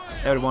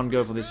 Everyone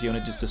go for this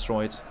unit, just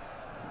destroy it.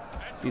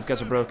 These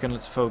guys are broken.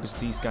 Let's focus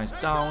these guys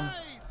down.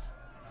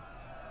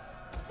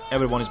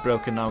 Everyone is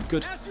broken now.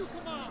 Good.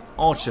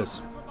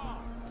 Archers.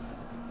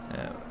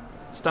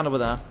 Stand over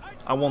there.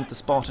 I want the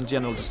Spartan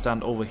general to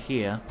stand over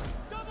here.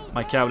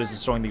 My cavalry is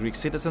destroying the Greek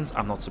citizens.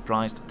 I'm not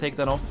surprised. Take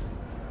that off.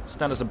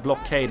 Stand as a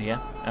blockade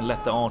here and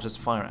let the archers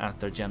fire at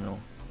their general.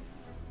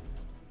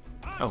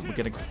 Oh,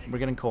 we're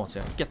getting caught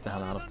here. Get the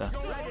hell out of there.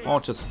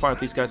 Archers, fire at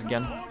these guys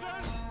again.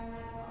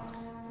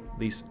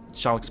 These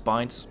Chalk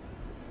spines.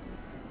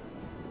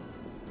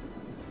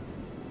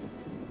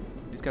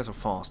 These guys are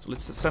fast.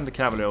 Let's send the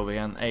cavalry over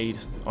here and aid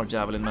our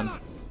javelin men.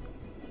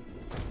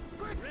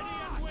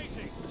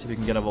 See if we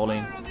can get a volley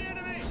in.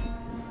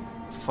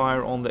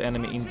 Fire on the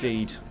enemy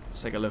indeed.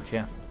 Let's take a look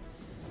here.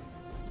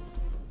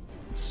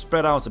 Let's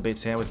spread out a bit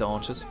here with the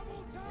archers.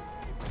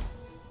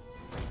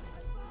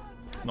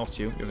 Not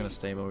you. You're gonna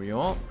stay where you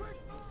are.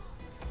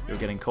 You're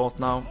getting caught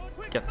now.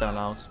 Get the hell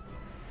out.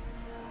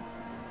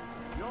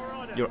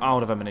 You're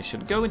out of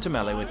ammunition. Go into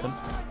melee with them.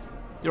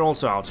 You're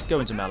also out. Go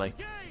into melee.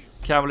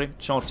 Cavalry,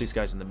 charge these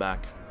guys in the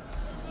back.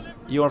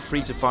 You are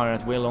free to fire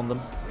at will on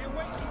them.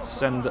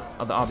 Send the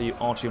other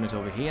archer unit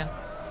over here.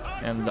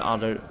 And the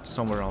other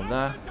somewhere around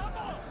there.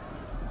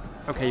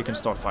 Okay, you can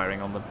start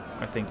firing on them.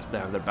 I think they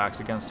have their backs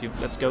against you.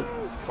 Let's go.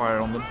 Fire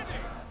on them.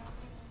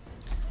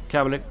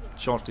 Cavalry,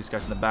 charge these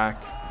guys in the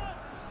back.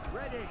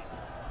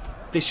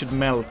 This should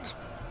melt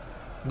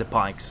the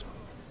pikes.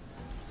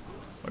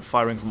 We're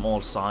firing from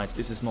all sides.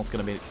 This is not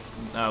gonna be...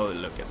 Oh,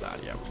 look at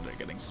that. Yeah, they're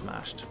getting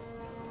smashed.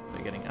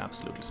 They're getting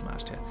absolutely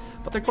smashed here.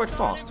 But they're quite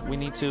fast. We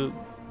need to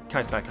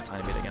kite back a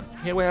tiny bit again.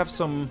 Here we have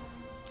some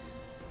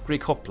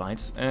Greek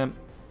hoplites.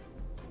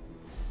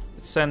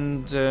 Let's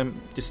send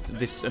just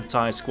this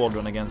entire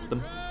squadron against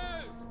them.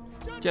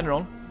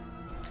 General,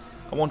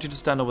 I want you to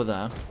stand over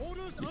there.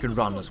 You can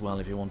run as well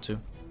if you want to.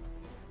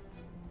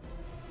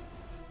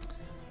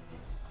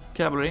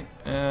 Cavalry,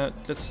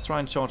 let's try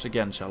and charge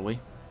again, shall we?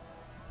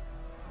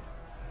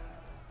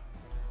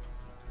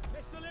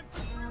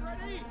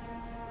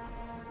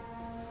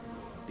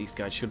 These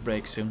guys should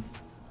break soon.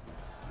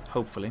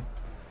 Hopefully.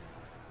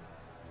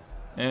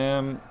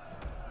 Where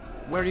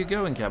are you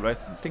going, cavalry? I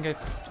think I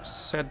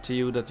said to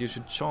you that you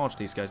should charge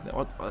these guys.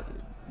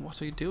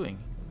 What are you doing?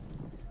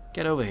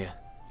 Get over here.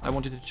 I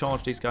want you to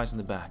charge these guys in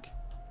the back.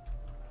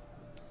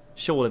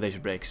 Surely they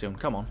should break soon.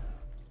 Come on.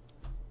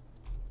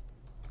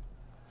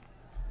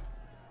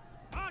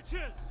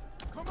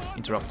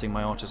 Interrupting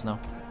my archers now.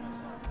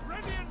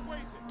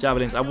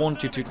 Javelins, I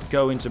want you to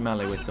go into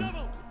melee with them.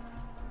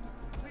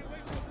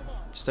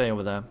 Stay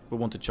over there. We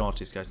want to charge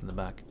these guys in the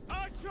back.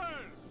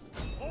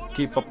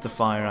 Keep up the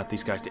fire at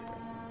these guys.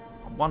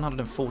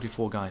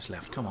 144 guys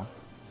left. Come on.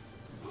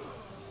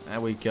 There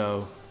we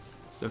go.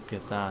 Look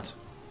at that.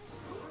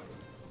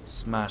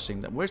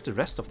 Smashing that. Where's the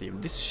rest of the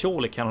unit? This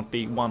surely cannot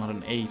be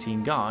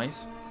 118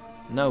 guys.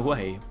 No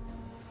way.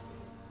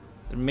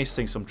 They're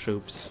missing some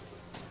troops.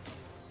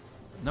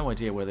 No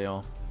idea where they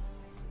are.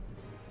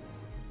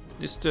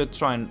 Just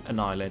try and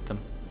annihilate them.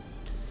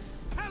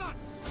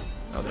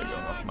 Oh, they're going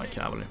off my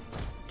cavalry.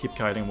 Keep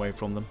kiting away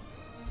from them.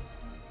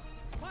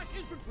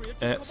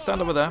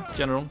 Stand over there,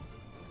 General.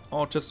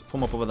 Archers,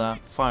 form up over there.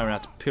 Fire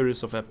at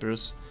Pyrrhus of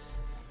Epirus.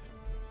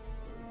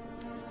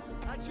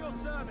 At your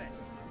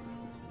service.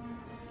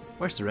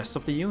 Where's the rest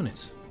of the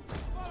units?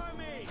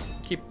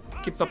 Keep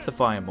up the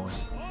fire,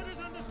 boys.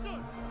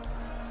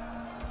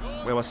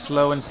 We have a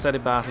slow and steady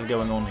battle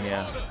going on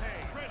here.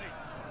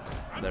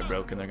 They're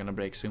broken, they're gonna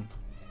break soon.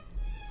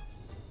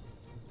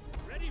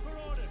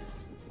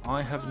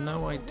 I have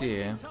no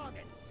idea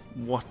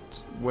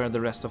where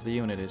the rest of the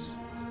unit is.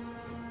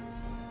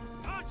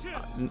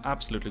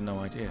 Absolutely no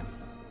idea.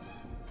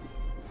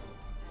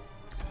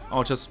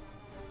 Archers,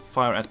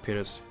 fire at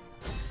Pyrrhus.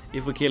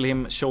 If we kill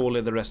him,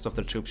 surely the rest of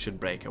the troops should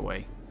break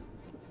away.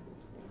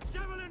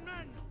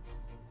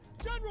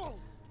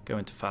 Go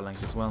into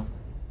phalanx as well.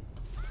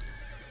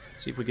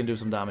 See if we can do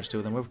some damage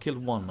to them. We've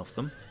killed one of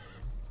them.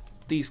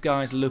 These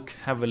guys look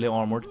heavily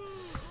armored,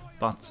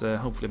 but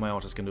hopefully my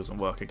archers can do some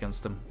work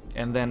against them.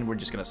 And then we're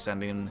just gonna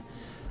send in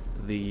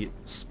the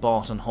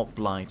Spartan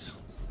hoplite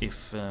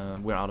if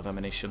we're out of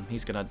ammunition.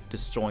 He's gonna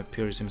destroy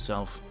Pyrrhus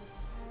himself.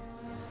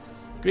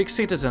 Greek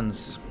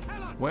citizens,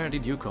 where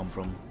did you come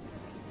from?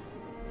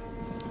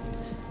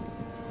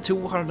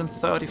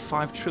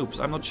 235 troops.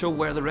 I'm not sure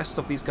where the rest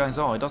of these guys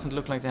are. It doesn't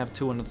look like they have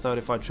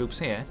 235 troops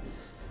here.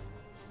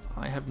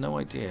 I have no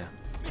idea.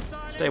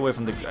 Stay away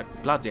from the...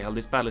 bloody hell,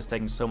 this battle is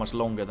taking so much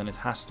longer than it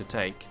has to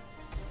take.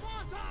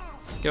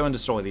 Go and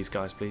destroy these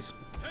guys, please.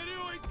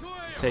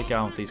 Take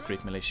out these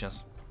Greek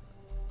militias.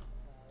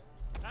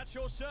 At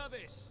your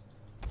service.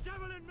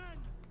 Javelin men.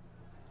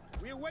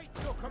 We await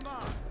your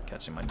command.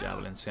 Catching my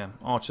javelins here.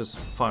 Archers,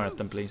 fire at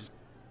them, please.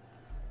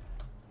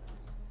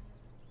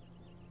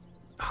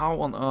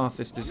 How on earth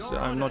is this?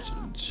 I'm not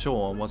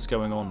sure what's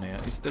going on here.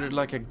 Is there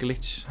like a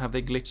glitch? Have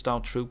they glitched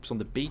out troops on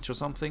the beach or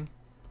something?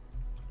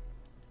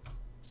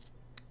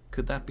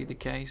 Could that be the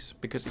case?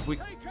 Because if we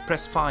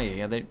press fire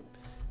here,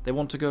 they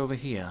want to go over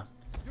here.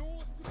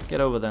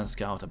 Get over there and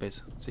scout a bit.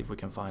 See if we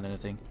can find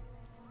anything.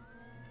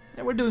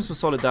 Yeah, we're doing some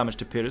solid damage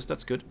to Pyrrhus.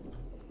 That's good.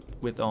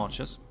 With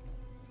archers.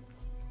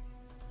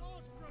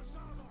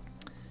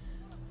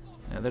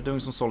 Yeah, they're doing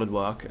some solid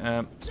work.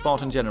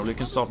 Spartan general, you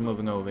can start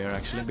moving over here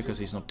actually, because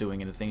he's not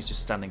doing anything. He's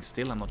just standing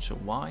still. I'm not sure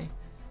why.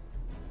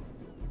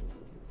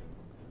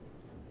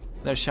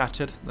 They're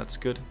shattered. That's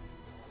good.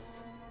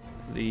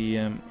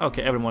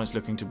 Okay, everyone is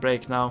looking to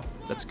break now.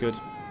 That's good.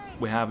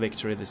 We have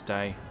victory this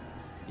day.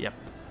 Yep.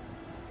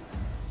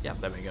 Yep,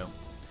 there we go.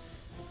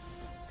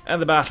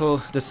 And the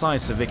battle,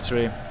 decisive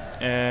victory.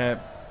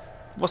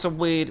 Was some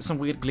weird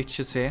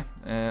glitches here.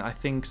 I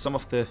think some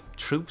of the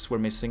troops were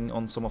missing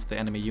on some of the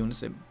enemy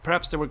units.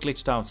 Perhaps they were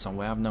glitched out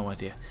somewhere. I have no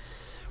idea.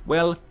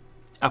 Well,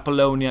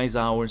 Apollonia is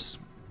ours.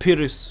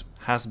 Pyrrhus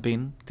has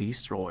been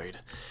destroyed.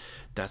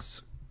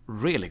 That's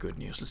really good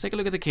news. Let's take a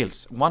look at the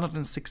kills.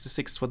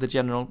 166 for the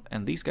general,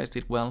 and these guys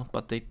did well,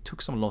 but they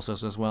took some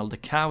losses as well. The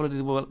cavalry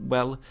did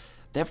well.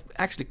 They've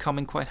actually come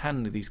in quite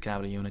handy, these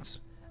cavalry units,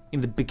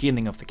 in the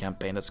beginning of the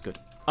campaign. That's good.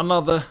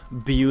 Another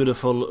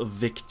beautiful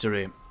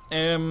victory.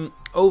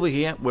 Over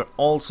here, we're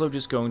also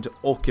just going to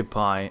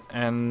occupy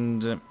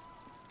and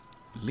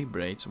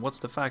liberate. What's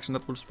the faction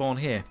that will spawn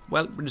here?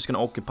 Well, we're just going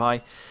to occupy.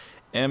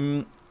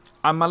 I'm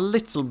a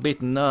little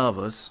bit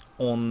nervous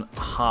on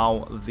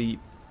how the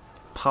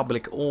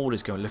public order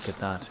is going to look at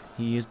that.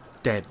 He is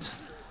dead.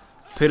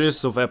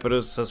 Pyrrhus of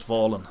Epirus has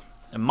fallen.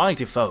 A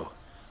mighty foe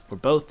for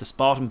both the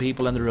Spartan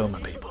people and the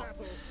Roman people.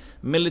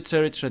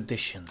 Military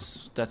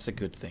traditions, that's a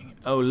good thing.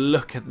 Oh,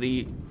 look at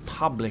the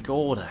public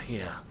order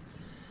here.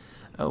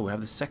 Oh, we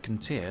have the second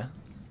tier.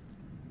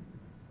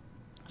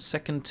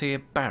 Second tier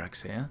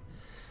barracks here.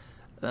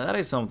 That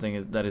is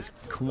something that is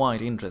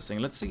quite interesting.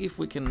 Let's see if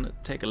we can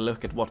take a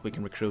look at what we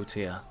can recruit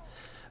here.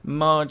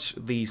 Merge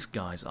these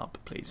guys up,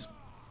 please.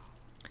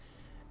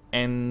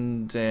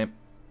 And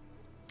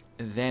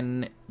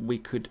then we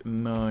could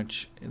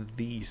merge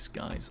these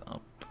guys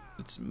up.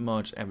 Let's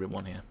merge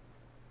everyone here.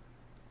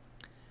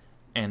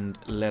 And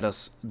let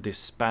us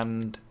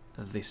disband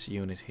this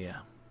unit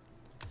here.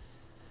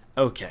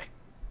 Okay.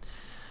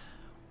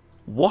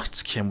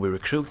 What can we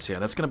recruit here?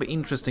 That's going to be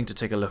interesting to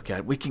take a look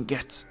at. We can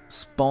get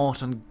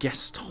Spartan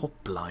guest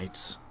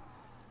hoplites.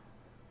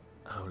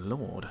 Oh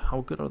lord,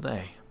 how good are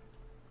they?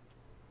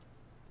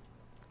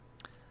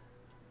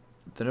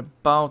 They're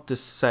about the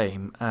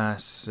same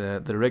as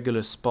the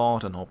regular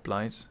Spartan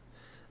hoplites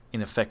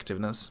in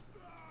effectiveness.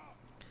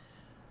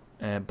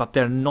 But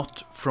they're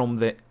not from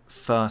the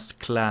first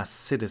class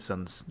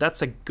citizens.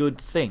 That's a good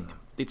thing.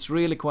 It's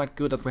really quite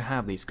good that we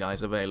have these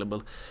guys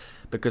available,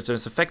 because they're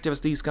as effective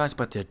as these guys,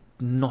 but they're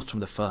not from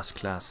the first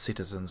class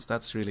citizens.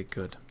 That's really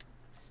good.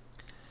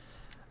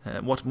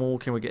 What more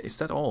can we get? Is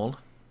that all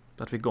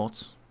that we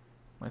got?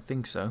 I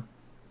think so.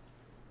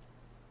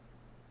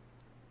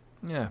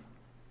 Yeah.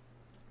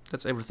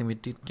 That's everything we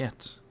did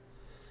get.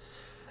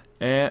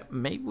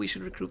 Maybe we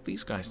should recruit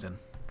these guys then.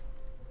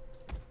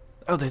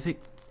 Oh, they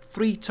take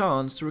 3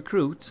 turns to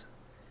recruit?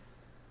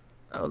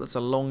 Oh, that's a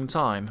long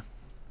time.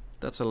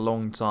 That's a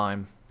long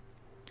time.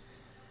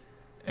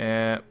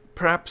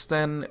 Perhaps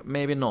then,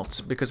 maybe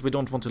not, because we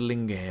don't want to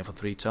linger here for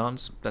 3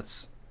 turns.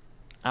 That's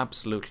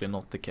absolutely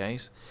not the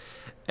case.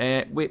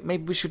 Maybe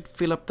we should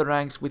fill up the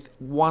ranks with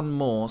 1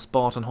 more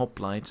Spartan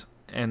hoplite,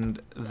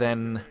 and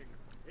then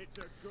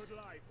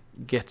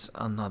get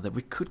another.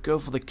 We could go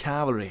for the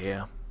cavalry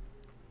here.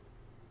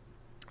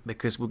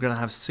 because we're gonna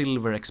have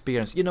silver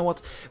experience. You know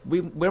what?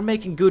 We're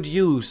making good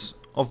use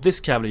of this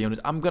cavalry unit.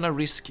 I'm gonna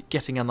risk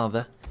getting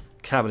another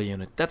cavalry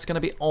unit. That's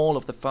gonna be all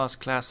of the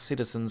first-class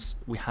citizens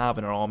we have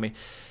in our army.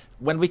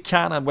 When we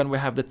can and when we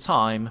have the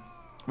time,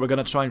 we're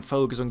gonna try and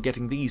focus on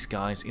getting these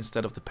guys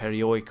instead of the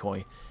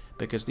Perioikoi,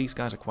 because these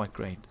guys are quite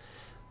great.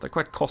 They're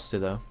quite costly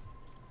though.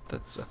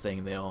 That's a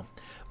thing they are.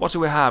 What do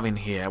we have in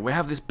here? We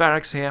have this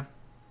barracks here,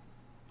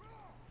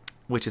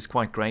 which is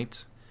quite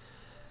great.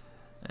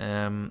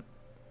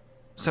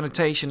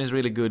 Sanitation is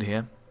really good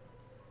here.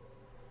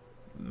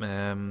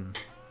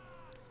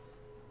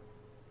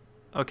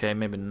 Okay,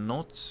 maybe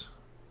not.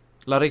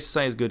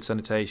 Larissa is good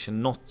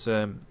sanitation, not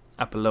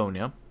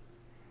Apollonia.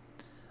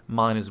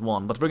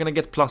 -1, but we're gonna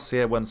get plus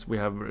here once we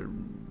have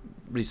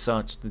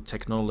researched the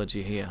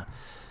technology here.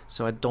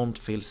 So I don't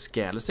feel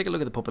scared. Let's take a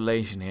look at the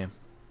population here.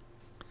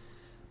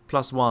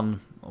 +1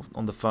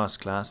 on the first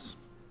class.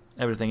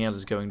 Everything else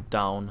is going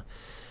down.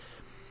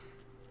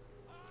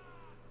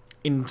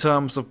 In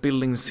terms of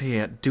buildings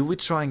here, do we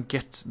try and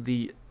get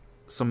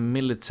some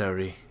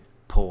military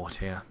port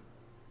here?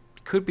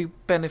 Could be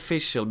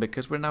beneficial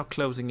because we're now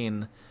closing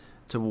in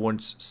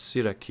towards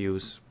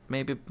Syracuse.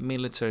 Maybe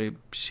military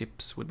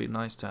ships would be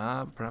nice to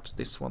have. Perhaps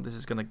this one. This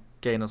is going to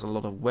gain us a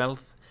lot of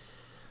wealth.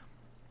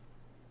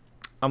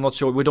 I'm not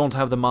sure. We don't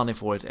have the money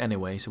for it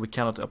anyway, so we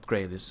cannot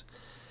upgrade this.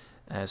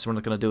 So we're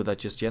not going to do that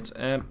just yet.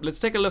 Let's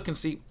take a look and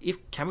see if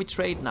can we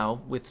trade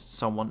now with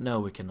someone. No,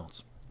 we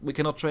cannot. We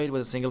cannot trade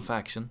with a single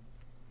faction.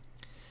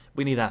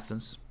 We need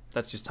Athens.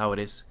 That's just how it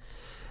is.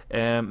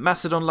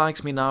 Macedon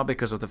likes me now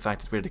because of the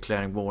fact that we're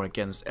declaring war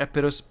against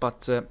Epirus,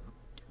 but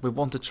we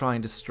want to try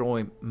and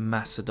destroy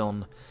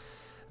Macedon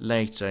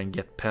later and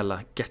get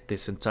Pella, get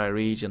this entire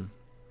region.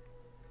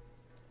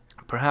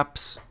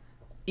 Perhaps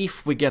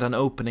if we get an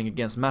opening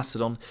against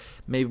Macedon,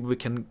 maybe we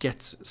can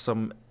get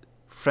some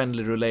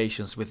friendly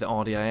relations with the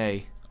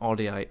RDIA.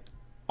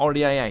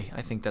 RDIA,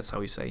 I think that's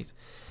how you say it.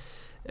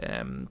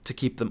 To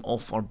keep them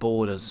off our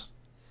borders.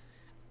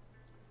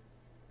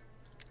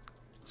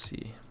 Let's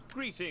see.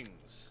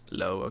 Greetings.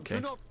 Low,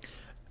 okay.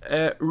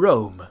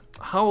 Rome.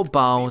 How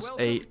about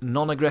a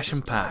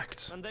non-aggression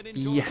pact?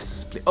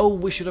 Yes, please. Oh,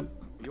 we should have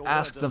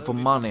asked them for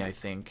money, I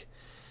think.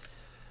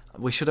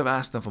 We should have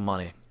asked them for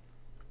money.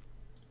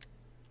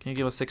 Can you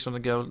give us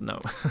 600 gold?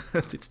 No,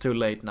 it's too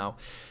late now.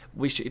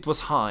 It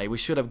was high. We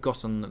should have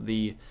gotten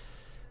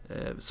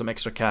some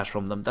extra cash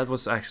from them. That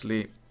was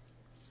actually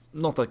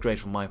not that great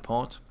from my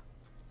part.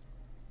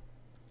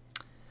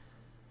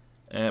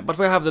 But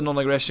we have the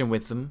non-aggression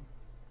with them.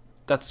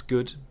 That's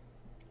good.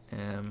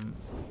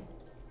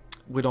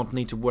 We don't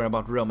need to worry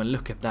about Rome. And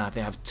look at that.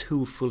 They have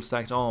 2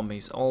 full-stacked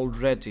armies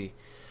already.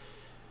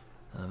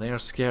 They are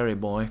scary,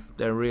 boy.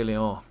 They really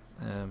are.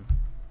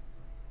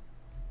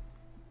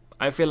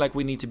 I feel like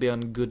we need to be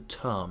on good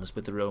terms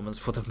with the Romans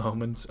for the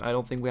moment. I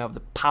don't think we have the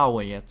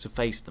power yet to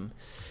face them.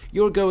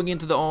 You're going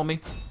into the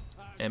army.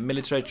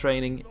 Military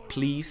training,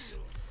 please.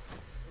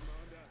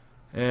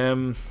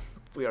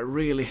 We are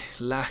really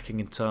lacking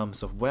in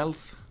terms of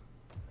wealth.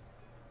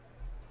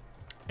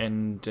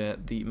 And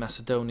the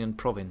Macedonian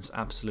province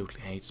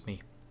absolutely hates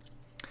me.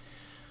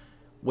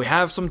 We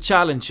have some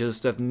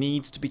challenges that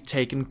needs to be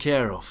taken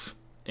care of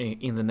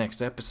in the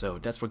next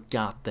episode. That's for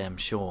goddamn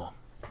sure.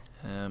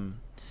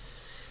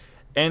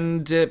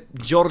 And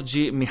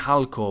Georgi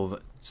Mihalkov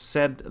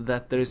said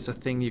that there is a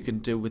thing you can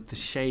do with the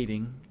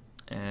shading.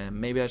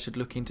 Maybe I should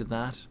look into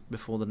that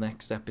before the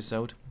next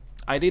episode.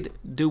 I did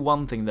do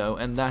one thing though,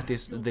 and that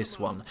is this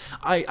one.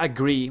 I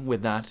agree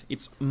with that.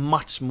 It's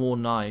much more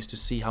nice to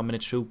see how many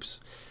troops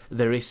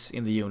there is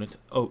in the unit.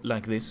 Oh,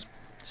 like this.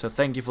 So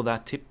thank you for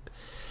that tip.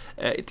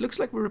 It looks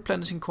like we're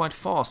replenishing quite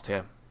fast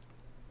here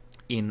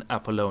in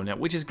Apollonia,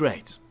 which is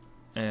great.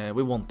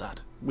 We want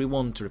that. We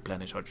want to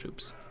replenish our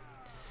troops.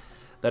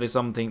 That is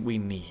something we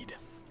need.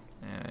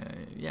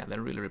 Yeah,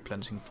 they're really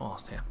replenishing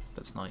fast here.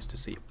 That's nice to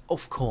see.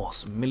 Of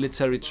course,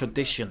 military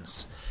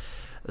traditions.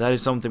 That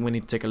is something we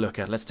need to take a look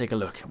at. Let's take a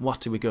look.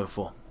 What do we go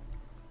for?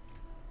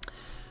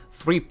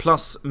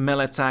 3+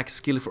 melee attack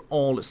skill for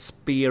all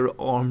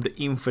spear-armed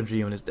infantry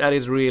units. That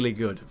is really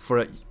good for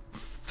a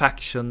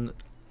faction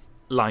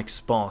like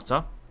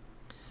Sparta.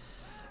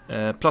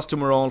 +2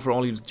 morale for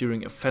all units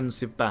during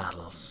offensive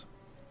battles.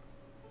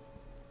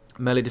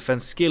 Melee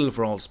defense skill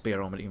for all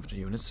spear-armed infantry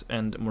units,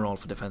 and morale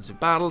for defensive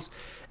battles,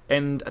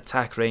 and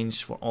attack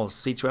range for all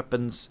siege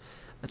weapons,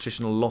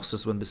 attritional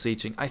losses when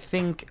besieging. I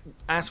think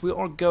as we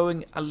are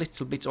going a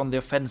little bit on the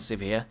offensive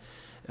here,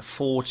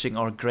 forging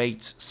our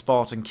great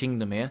Spartan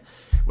kingdom here,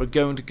 we're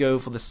going to go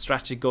for the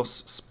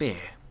Strategos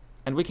spear.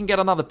 And we can get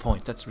another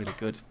point, that's really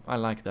good. I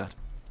like that.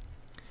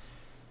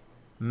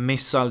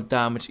 Missile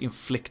damage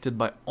inflicted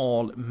by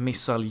all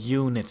missile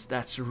units,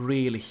 that's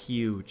really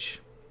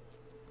huge.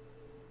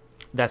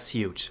 That's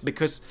huge,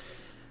 because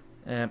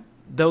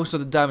those are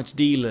the damage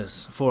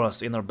dealers for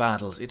us in our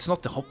battles. It's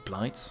not the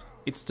hoplites,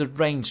 it's the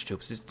range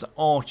troops, it's the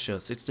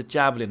archers, it's the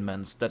javelin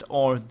men that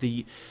are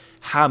the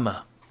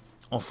hammer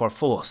of our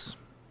force.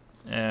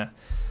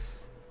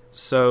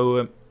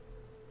 So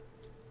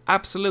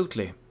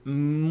absolutely,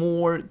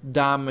 more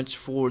damage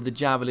for the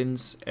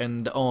javelins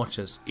and the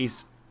archers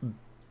is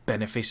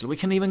beneficial. We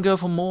can even go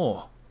for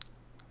more.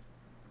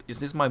 Is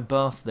this my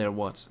birthday or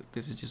what?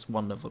 This is just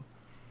wonderful.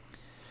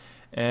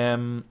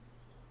 In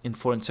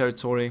foreign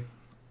territory,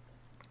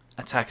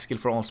 attack skill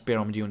for all spear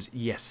armored units.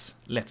 Yes,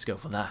 let's go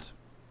for that.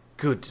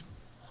 Good.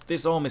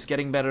 This army is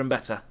getting better and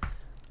better.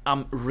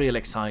 I'm really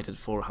excited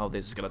for how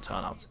this is gonna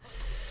turn out.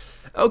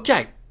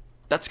 Okay,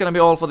 that's gonna be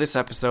all for this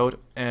episode.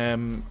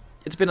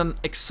 It's been an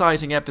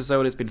exciting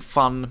episode. It's been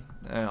fun.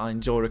 I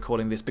enjoy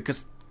recording this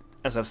because,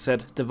 as I've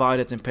said,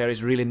 Divided Impera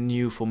is really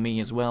new for me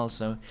as well.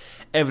 So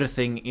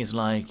everything is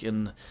like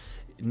a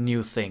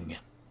new thing.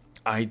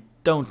 I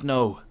don't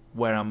know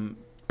where I'm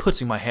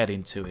putting my head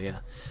into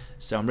here.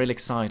 So I'm really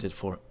excited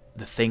for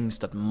the things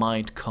that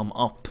might come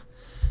up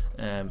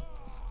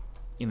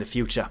in the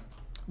future.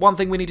 One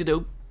thing we need to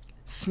do: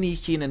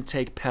 sneak in and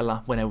take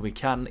Pella whenever we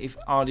can. If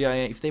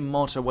RDIA, if they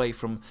march away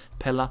from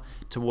Pella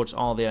towards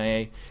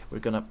RDIA, we're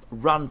gonna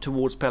run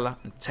towards Pella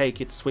and take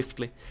it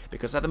swiftly.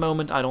 Because at the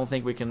moment, I don't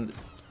think we can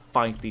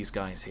fight these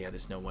guys here.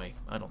 There's no way.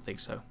 I don't think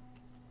so.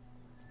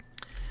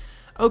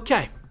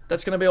 Okay,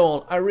 that's gonna be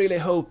all. I really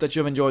hope that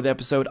you've enjoyed the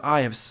episode.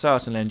 I have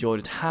certainly enjoyed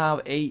it.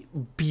 Have a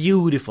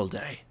beautiful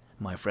day,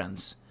 my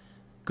friends.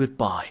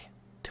 Goodbye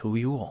to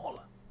you all.